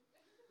weird,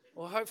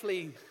 or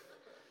hopefully,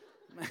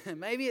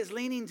 maybe it's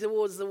leaning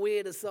towards the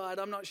weirder side,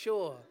 I'm not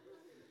sure.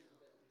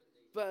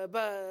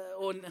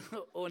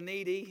 Or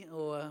needy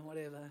or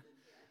whatever.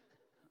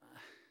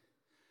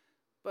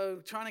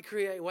 But trying to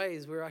create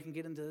ways where I can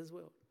get into his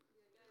world.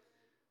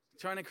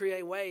 Trying to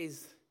create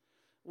ways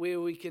where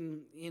we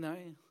can,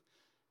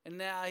 and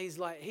now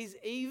he's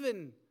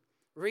even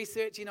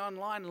researching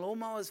online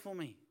lawnmowers for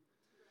me.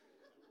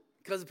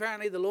 Because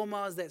apparently the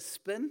lawnmowers that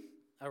spin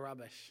are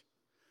rubbish.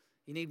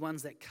 You need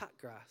ones that cut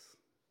grass.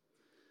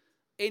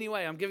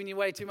 Anyway, I'm giving you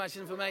way too much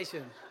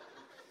information.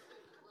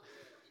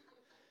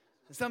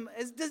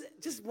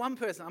 Just one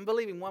person. I'm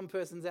believing one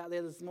person's out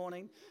there this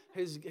morning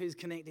who's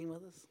connecting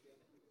with us.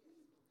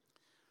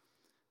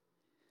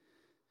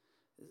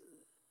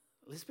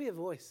 Let's be a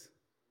voice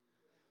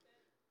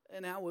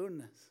in our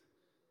wilderness.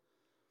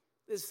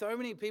 There's so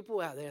many people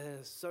out there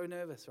that are so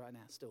nervous right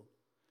now still.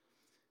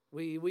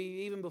 We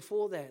even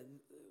before that,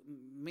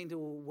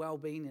 mental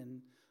well-being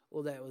and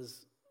all that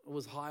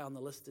was high on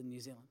the list in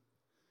New Zealand.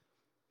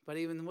 But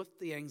even with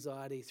the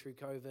anxiety through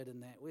COVID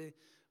and that, we're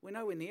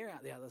nowhere near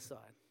out the other side.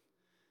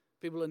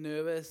 People are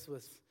nervous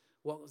with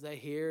what they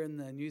hear in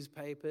the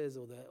newspapers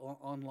or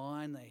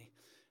online. They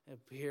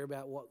hear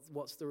about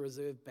what's the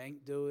Reserve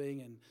Bank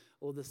doing and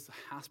all this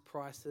house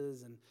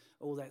prices and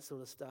all that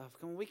sort of stuff.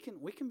 We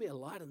can be a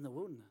light in the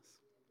wilderness.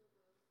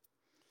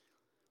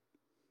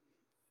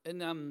 In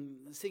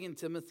 2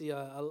 Timothy,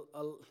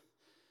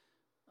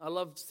 I I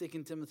love 2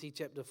 Timothy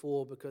chapter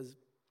 4 because,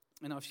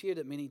 and I've shared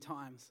it many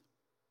times,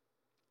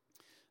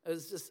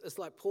 it's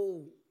like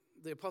Paul,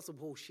 the Apostle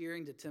Paul,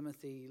 sharing to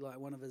Timothy like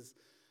one of his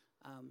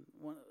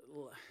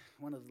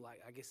one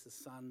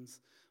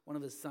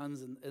of his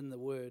sons in the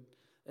Word,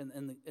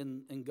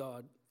 in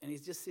God, and he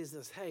just says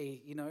this,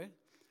 hey,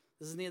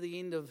 this is near the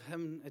end of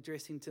him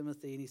addressing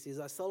Timothy, and he says,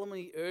 I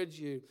solemnly urge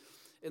you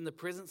in the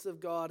presence of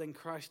God and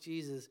Christ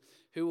Jesus,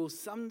 who will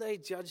someday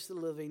judge the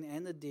living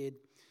and the dead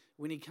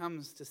when he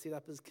comes to set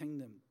up his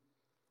kingdom.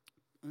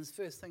 And his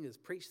first thing is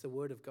preach the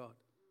word of God.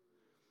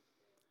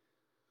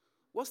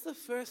 What's the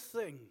first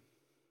thing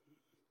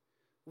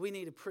we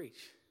need to preach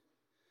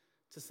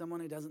to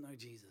someone who doesn't know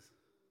Jesus?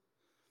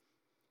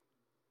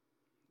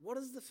 What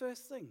is the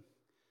first thing?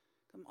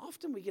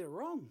 Often we get it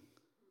wrong.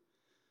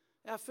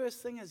 Our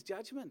first thing is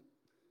judgment.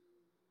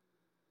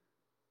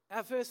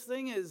 Our first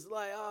thing is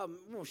like,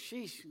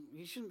 sheesh,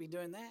 you shouldn't be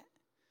doing that,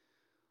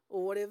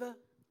 or whatever.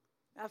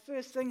 Our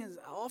first thing is,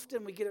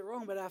 often we get it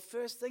wrong, but our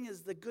first thing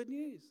is the good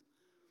news.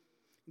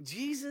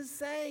 Jesus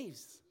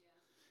saves.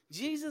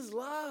 Jesus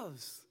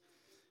loves.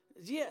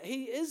 Yeah,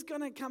 he is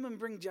going to come and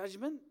bring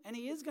judgment, and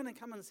he is going to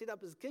come and set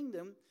up his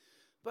kingdom.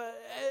 But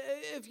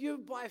if you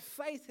by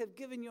faith have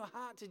given your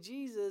heart to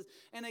Jesus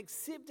and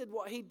accepted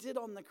what he did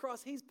on the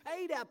cross, he's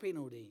paid our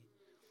penalty.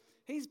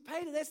 He's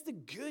paid it. That's the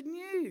good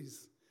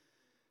news.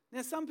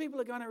 Now, some people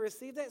are going to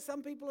receive that,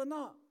 some people are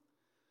not.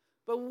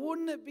 But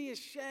wouldn't it be a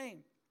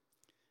shame?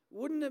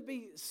 Wouldn't it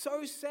be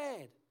so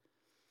sad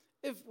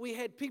if we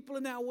had people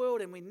in our world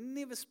and we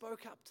never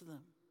spoke up to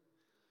them?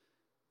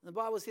 The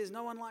Bible says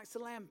no one likes a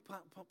lamb,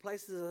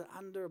 places it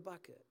under a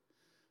bucket.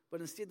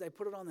 But instead they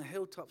put it on the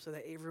hilltop so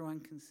that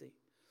everyone can see.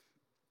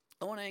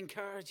 I want to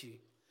encourage you.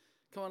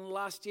 Come on,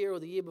 last year or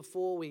the year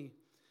before, we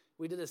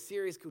did a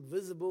series called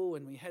Visible,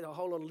 and we had a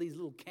whole lot of these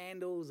little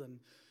candles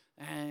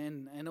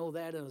and all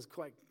that. It was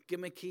quite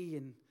gimmicky,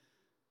 and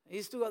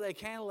you still got that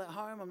candle at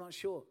home? I'm not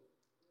sure.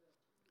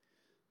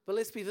 But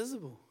let's be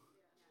visible.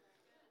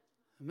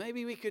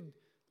 Maybe we could,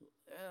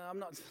 I'm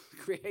not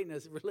creating a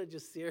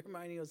religious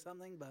ceremony or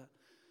something, but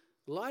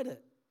light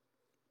it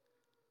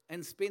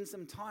and spend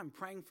some time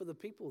praying for the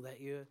people that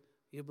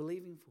you're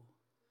believing for.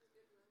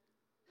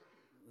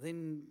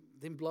 Then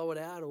blow it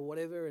out or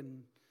whatever,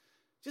 and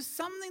just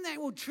something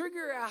that will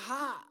trigger our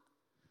heart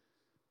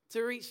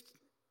to reach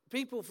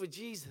people for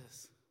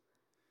Jesus.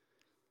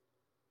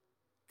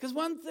 Because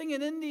one thing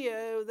in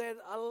India that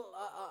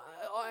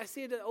I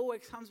said it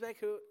always comes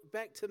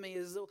back to me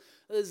is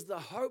the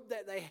hope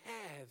that they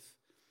have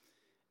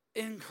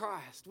in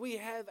Christ. We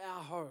have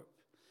our hope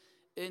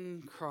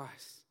in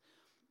Christ.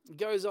 It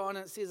goes on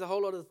and it says a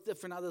whole lot of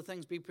different other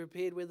things. Be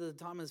prepared whether the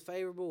time is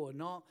favorable or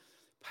not.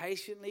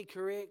 Patiently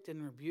correct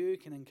and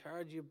rebuke and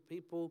encourage your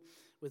people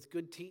with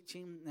good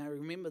teaching. Now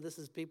remember, this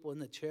is people in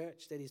the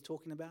church that he's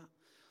talking about.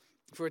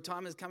 For a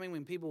time is coming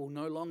when people will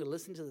no longer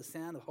listen to the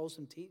sound of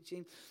wholesome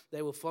teaching.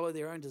 They will follow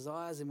their own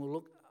desires and will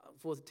look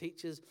for the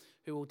teachers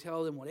who will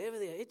tell them whatever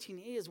their itching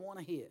ears want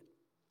to hear.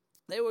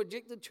 They will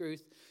reject the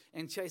truth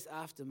and chase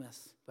after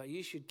myths. But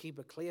you should keep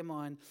a clear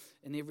mind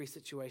in every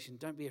situation.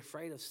 Don't be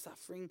afraid of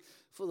suffering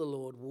for the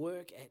Lord.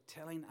 Work at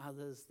telling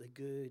others the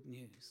good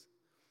news.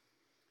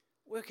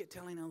 Work at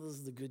telling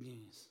others the good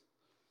news.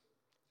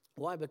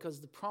 Why? Because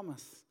the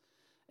promise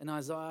in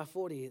Isaiah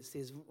 40, it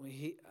says,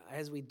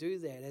 as we do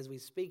that, as we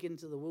speak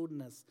into the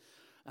wilderness,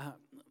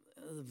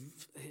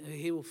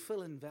 he will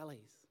fill in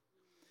valleys.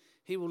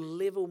 He will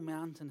level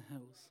mountain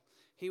hills.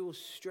 He will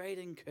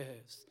straighten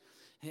curves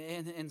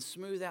and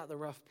smooth out the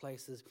rough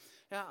places.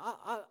 Now,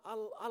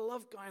 I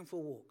love going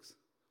for walks.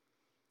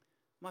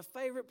 My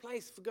favorite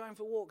place for going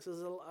for walks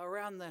is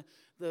around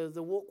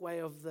the walkway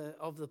of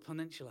the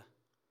peninsula.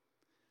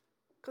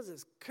 Because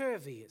it's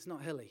curvy, it's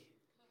not hilly.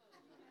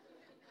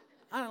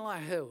 I don't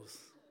like hills.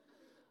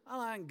 I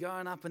like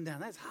going up and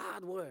down. That's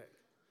hard work.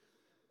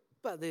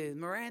 But the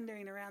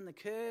meandering around the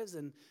curves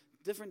and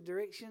different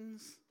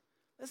directions,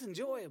 that's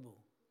enjoyable.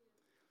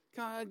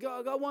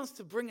 God wants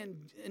to bring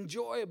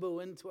enjoyable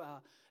into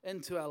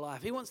our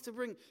life. He wants to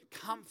bring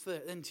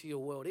comfort into your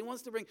world. He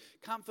wants to bring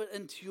comfort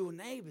into your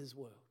neighbor's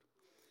world.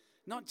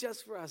 Not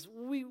just for us.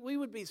 We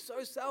would be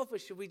so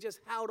selfish if we just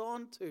held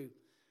on to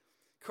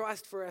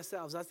Christ for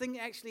ourselves. I think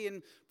actually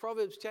in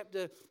Proverbs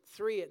chapter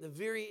 3 at the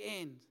very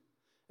end,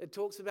 it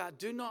talks about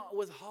do not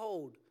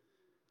withhold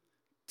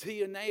to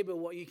your neighbor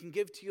what you can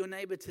give to your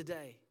neighbor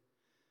today.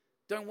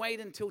 Don't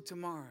wait until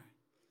tomorrow.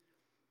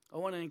 I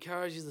want to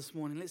encourage you this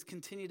morning. Let's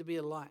continue to be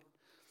a light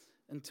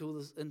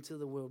into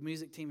the world.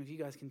 Music team, if you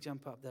guys can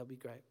jump up, that'll be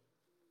great.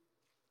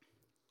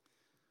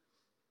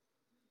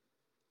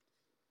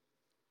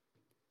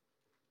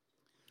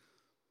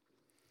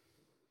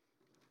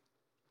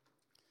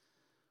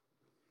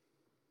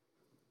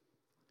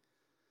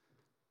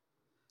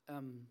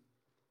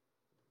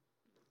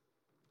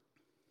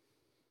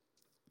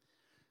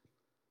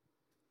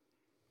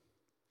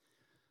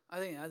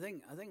 I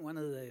think one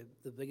of the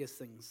biggest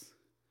things,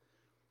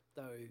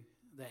 though,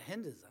 that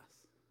hinders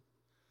us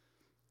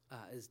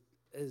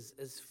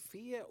is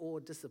fear or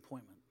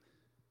disappointment.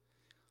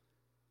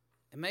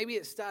 And maybe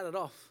it started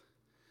off,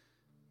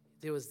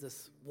 there was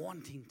this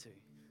wanting to,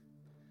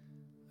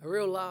 a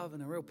real love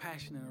and a real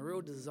passion and a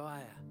real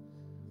desire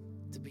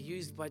to be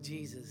used by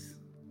Jesus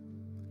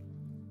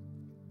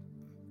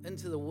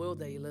into the world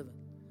that you live in.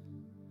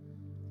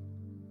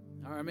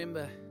 I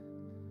remember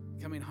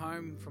coming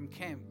home from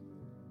camp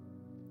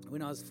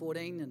when I was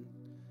 14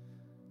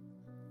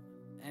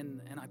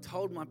 and I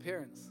told my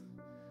parents,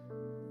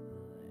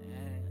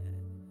 and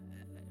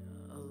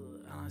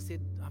I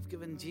said, I've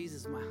given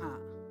Jesus my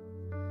heart.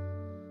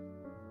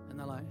 And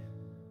they're like,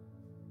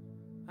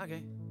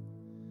 okay,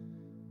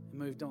 and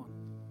moved on.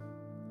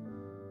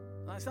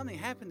 Like something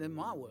happened in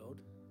my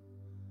world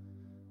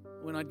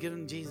when I'd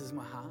given Jesus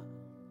my heart,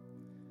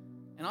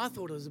 and I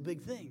thought it was a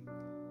big thing.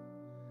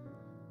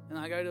 And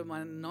I go to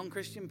my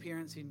non-Christian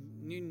parents who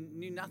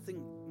knew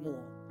nothing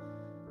more,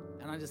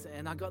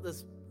 and I got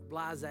this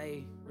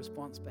blasé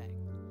response back.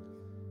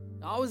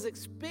 I was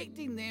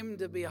expecting them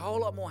to be a whole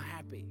lot more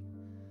happy,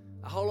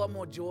 a whole lot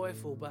more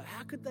joyful, but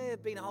how could they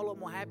have been a whole lot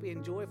more happy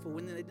and joyful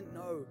when they didn't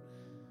know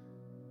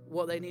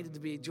what they needed to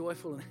be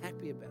joyful and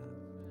happy about?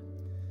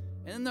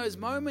 And in those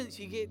moments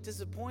you get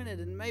disappointed,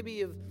 and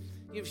maybe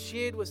you've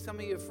shared with some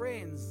of your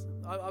friends.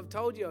 I've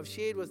told you I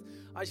shared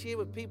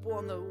with people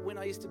when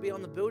I used to be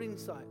on the building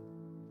site.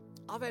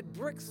 I've had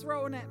bricks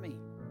thrown at me,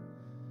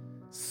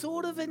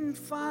 sort of in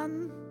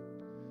fun,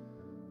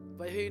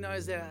 but who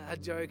knows that a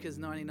joke is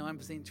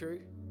 99% true.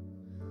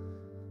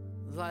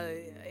 It's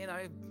like,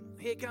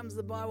 here comes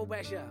the Bible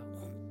basher.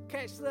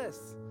 Catch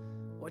this.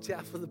 Watch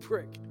out for the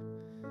brick.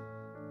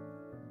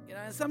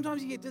 And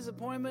sometimes you get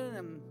disappointment,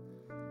 and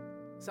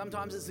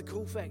sometimes it's a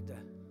cool factor.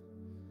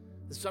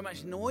 There's so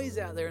much noise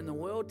out there in the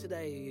world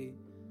today,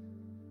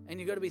 and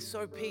you've got to be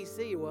so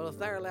PC. Well, if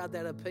they're allowed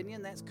that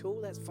opinion, that's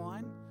cool, that's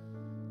fine.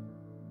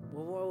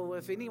 Well,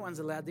 if anyone's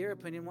allowed their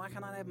opinion, why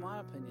can't I have my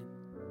opinion?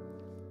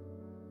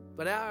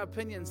 But our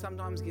opinion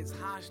sometimes gets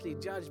harshly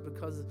judged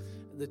because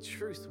the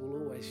truth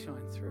will always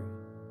shine through.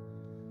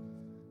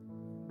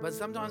 But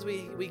sometimes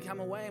we come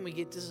away and we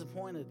get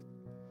disappointed.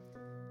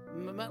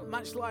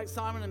 Much like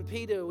Simon and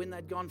Peter when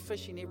they'd gone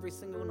fishing every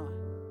single night.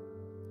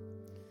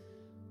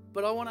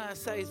 But I want to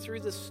say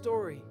through this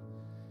story,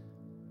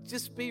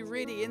 just be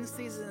ready in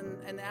season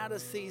and out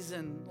of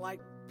season, like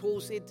Paul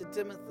said to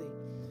Timothy.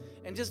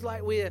 And just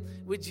like where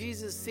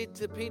Jesus said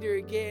to Peter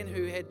again,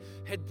 who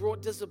had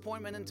brought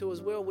disappointment into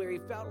his world, where he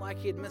felt like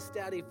he had missed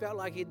out, he felt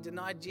like he had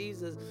denied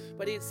Jesus,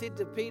 but he had said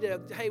to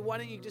Peter, hey, why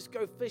don't you just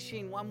go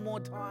fishing one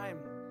more time?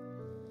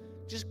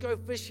 Just go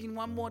fishing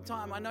one more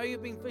time. I know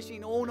you've been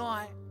fishing all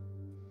night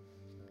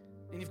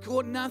and you've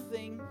caught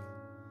nothing,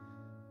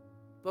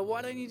 but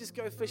why don't you just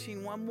go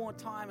fishing one more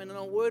time? And in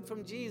a word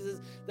from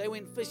Jesus, they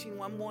went fishing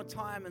one more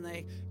time and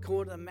they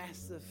caught a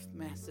massive,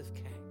 massive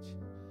catch.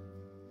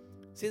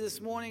 See,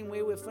 this morning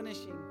where we're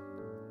finishing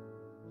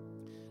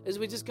is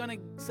we're just going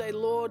to say,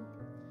 Lord,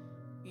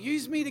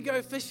 use me to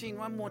go fishing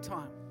one more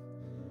time.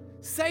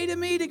 Say to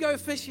me to go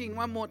fishing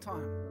one more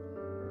time.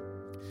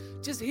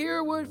 Just hear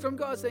a word from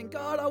God saying,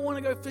 God, I want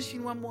to go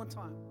fishing one more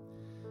time.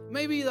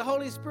 Maybe the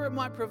Holy Spirit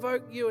might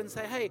provoke you and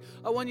say, hey,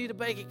 I want you to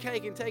bake a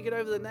cake and take it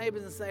over to the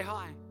neighbors and say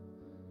hi.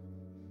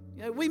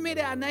 We met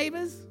our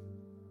neighbors,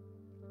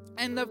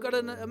 and they've got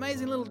an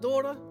amazing little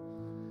daughter.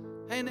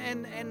 And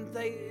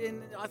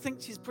I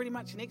think she's pretty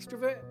much an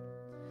extrovert.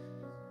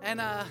 And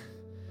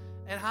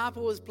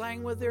Harper was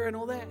playing with her and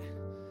all that.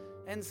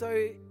 And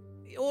so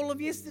all of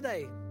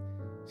yesterday,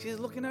 she was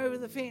looking over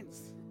the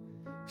fence.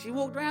 She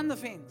walked around the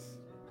fence,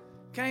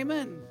 came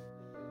in,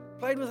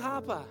 played with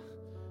Harper.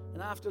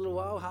 And after a little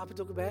while, Harper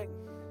took her back.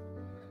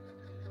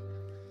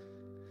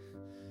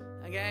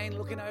 Again,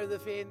 looking over the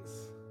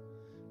fence.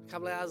 A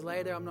couple of hours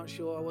later, I'm not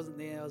sure. I wasn't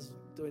there. I was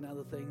doing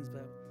other things.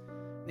 But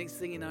next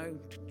thing you know,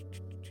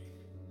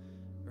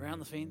 around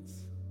the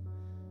fence.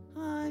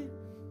 Hi.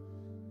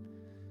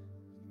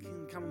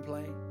 Can come and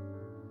play.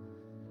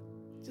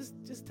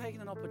 Just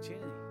taking an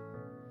opportunity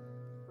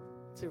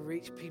to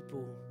reach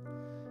people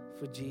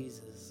for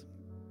Jesus.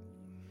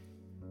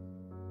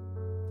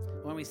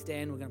 When we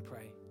stand, we're going to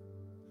pray.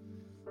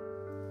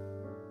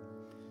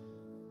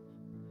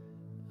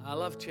 I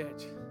love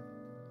church.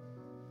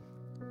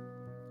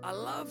 I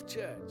love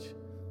church.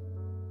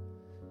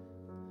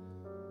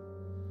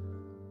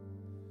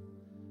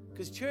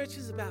 Because church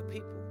is about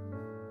people.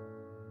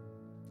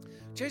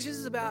 Church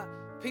is about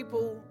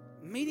people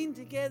meeting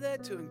together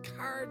to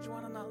encourage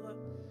one another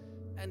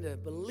and to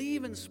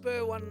believe and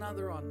spur one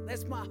another on.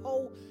 That's my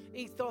whole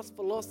ethos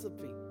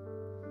philosophy.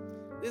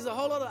 There's a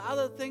whole lot of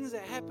other things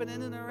that happen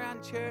in and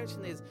around church,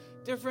 and there's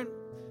different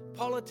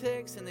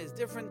politics, and there's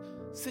different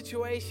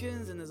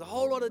situations, and there's a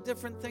whole lot of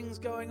different things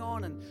going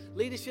on, and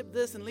leadership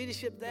this and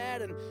leadership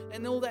that,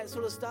 and all that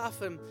sort of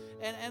stuff, and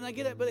I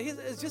get it, but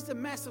it's just a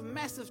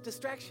massive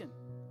distraction.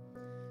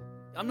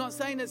 I'm not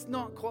saying it's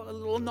not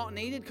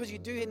needed, because you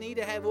do need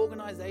to have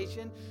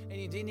organization and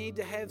you do need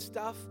to have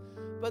stuff,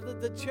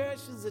 but the church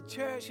is the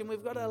church, and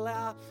we've got to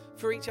allow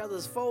for each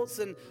other's faults,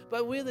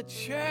 but we're the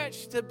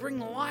church to bring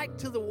light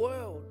to the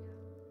world.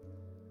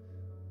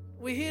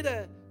 We're here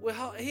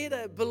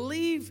to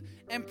believe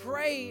and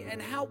pray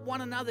and help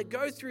one another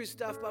go through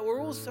stuff, but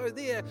we're also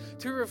there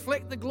to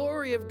reflect the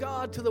glory of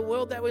God to the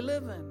world that we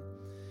live in.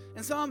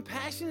 And so I'm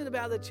passionate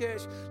about the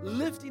church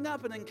lifting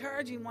up and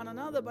encouraging one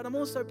another, but I'm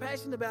also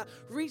passionate about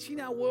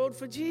reaching our world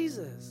for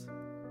Jesus.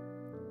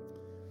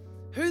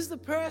 Who's the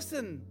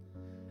person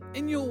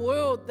in your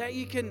world that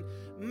you can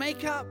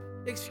make up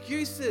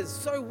excuses,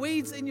 sow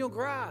weeds in your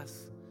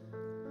grass,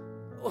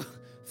 or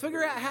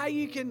figure out how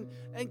you can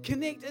and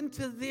connect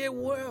into their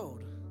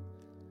world?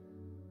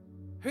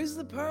 Who's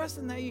the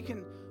person that you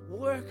can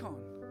work on?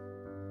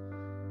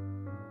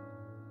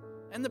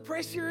 And the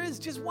pressure is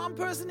just one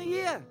person a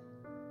year.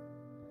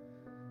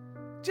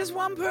 Just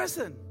one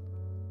person.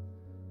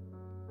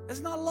 It's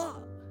not a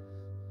lot.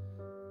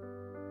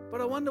 But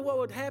I wonder what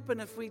would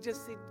happen if we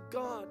just said,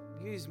 God,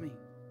 use me.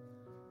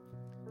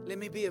 Let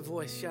me be a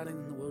voice shouting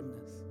in the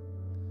wilderness.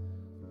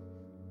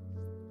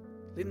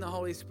 Letting the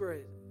Holy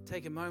Spirit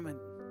take a moment.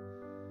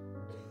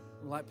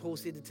 Like Paul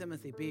said to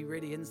Timothy, be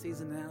ready in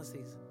season and out of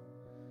season.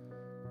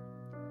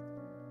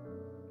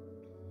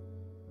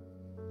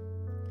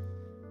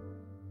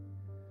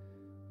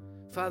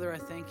 Father, I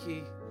thank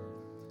you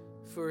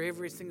for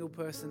every single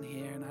person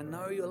here, and I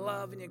know your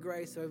love and your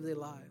grace over their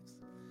lives.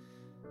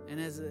 And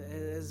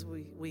as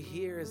we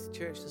hear as a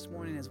church this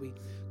morning, as we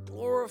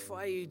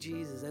glorify you,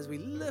 Jesus, as we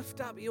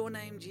lift up your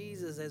name,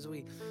 Jesus, as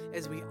we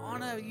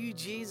honor you,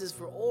 Jesus,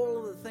 for all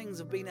of the things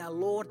of being our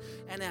Lord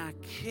and our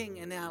King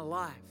in our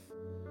life.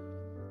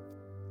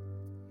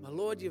 My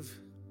Lord, you've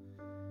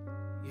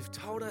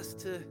told us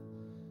to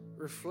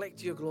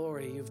reflect your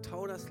glory. You've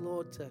told us,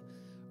 Lord, to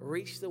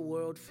reach the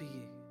world for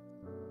you.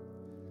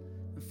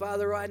 And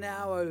Father, right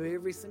now, over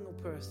every single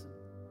person,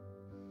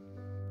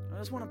 I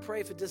just want to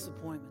pray for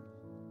disappointment.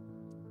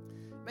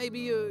 Maybe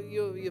you're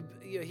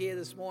here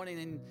this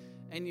morning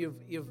and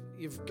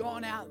you've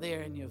gone out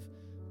there and you've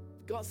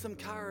got some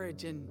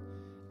courage and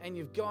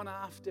you've gone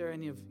after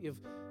and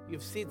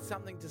you've said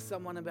something to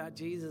someone about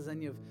Jesus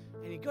and you've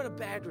got a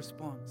bad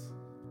response.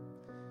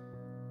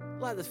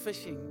 Like the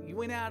fishing, you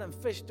went out and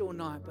fished all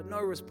night, but no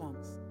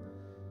response.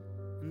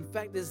 In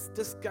fact, this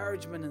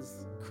discouragement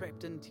has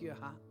crept into your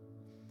heart.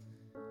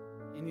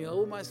 And you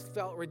almost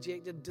felt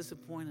rejected,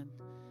 disappointed.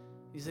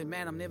 You said,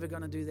 man, I'm never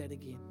going to do that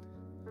again.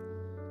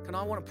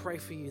 I want to pray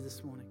for you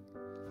this morning.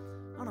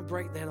 I want to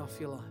break that off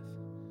your life.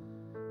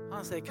 I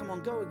want to say, come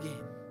on, go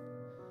again.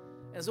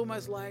 And it's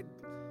almost like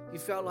you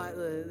felt like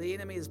the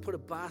enemy has put a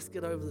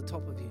basket over the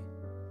top of you.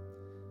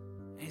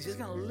 And he's just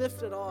going to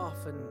lift it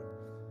off and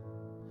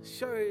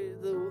show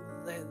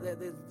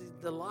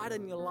the light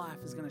in your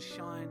life is going to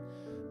shine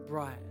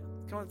bright.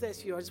 Come on, if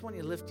that's you, I just want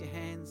you to lift your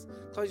hands.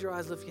 Close your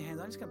eyes, lift your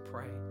hands. I'm just going to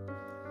pray.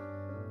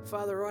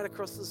 Father, right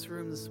across this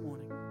room this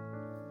morning,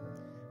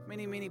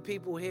 many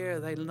people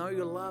here, they know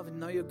your love and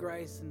know your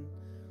grace. And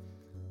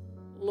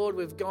Lord,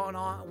 we've gone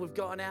out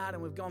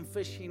and we've gone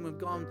fishing. We've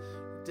gone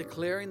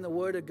declaring the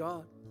word of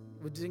God.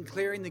 We're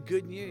declaring the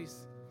good news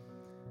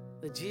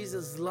that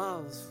Jesus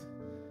loves,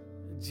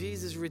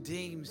 Jesus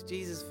redeems,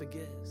 Jesus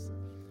forgives.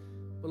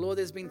 But Lord,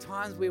 there's been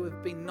times where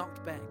we've been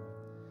knocked back.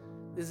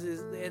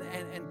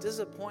 And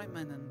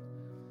disappointment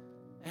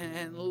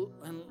and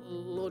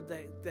Lord,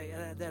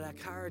 that our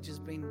courage has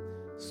been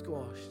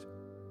squashed.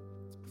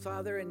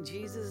 Father, in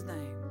Jesus'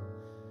 name,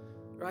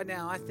 right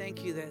now, I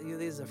thank you that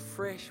there's a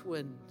fresh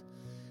wind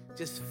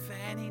just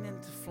fanning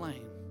into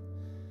flame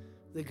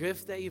the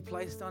gift that you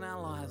placed on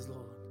our lives,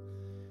 Lord.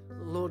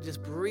 Lord,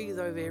 just breathe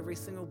over every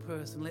single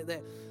person.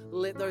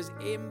 Let those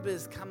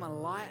embers come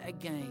alight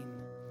again.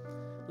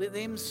 Let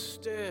them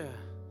stir.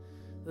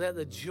 Let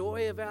the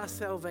joy of our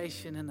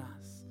salvation in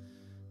us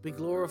be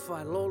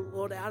glorified.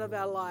 Lord, out of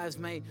our lives,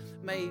 may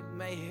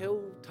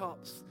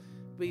hilltops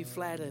be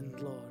flattened,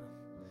 Lord.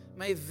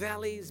 May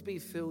valleys be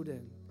filled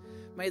in.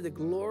 May the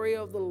glory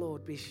of the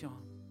Lord be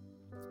shone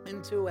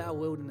into our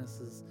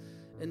wildernesses,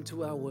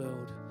 into our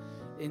world.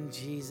 In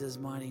Jesus'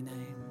 mighty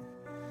name,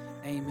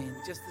 amen.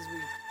 Just as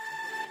we...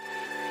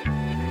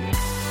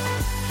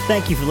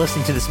 Thank you for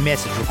listening to this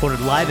message recorded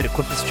live at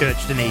Equippers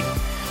Church, Dunedin.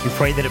 We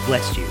pray that it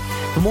blessed you.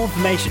 For more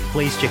information,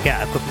 please check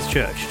out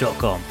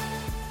equipperschurch.com.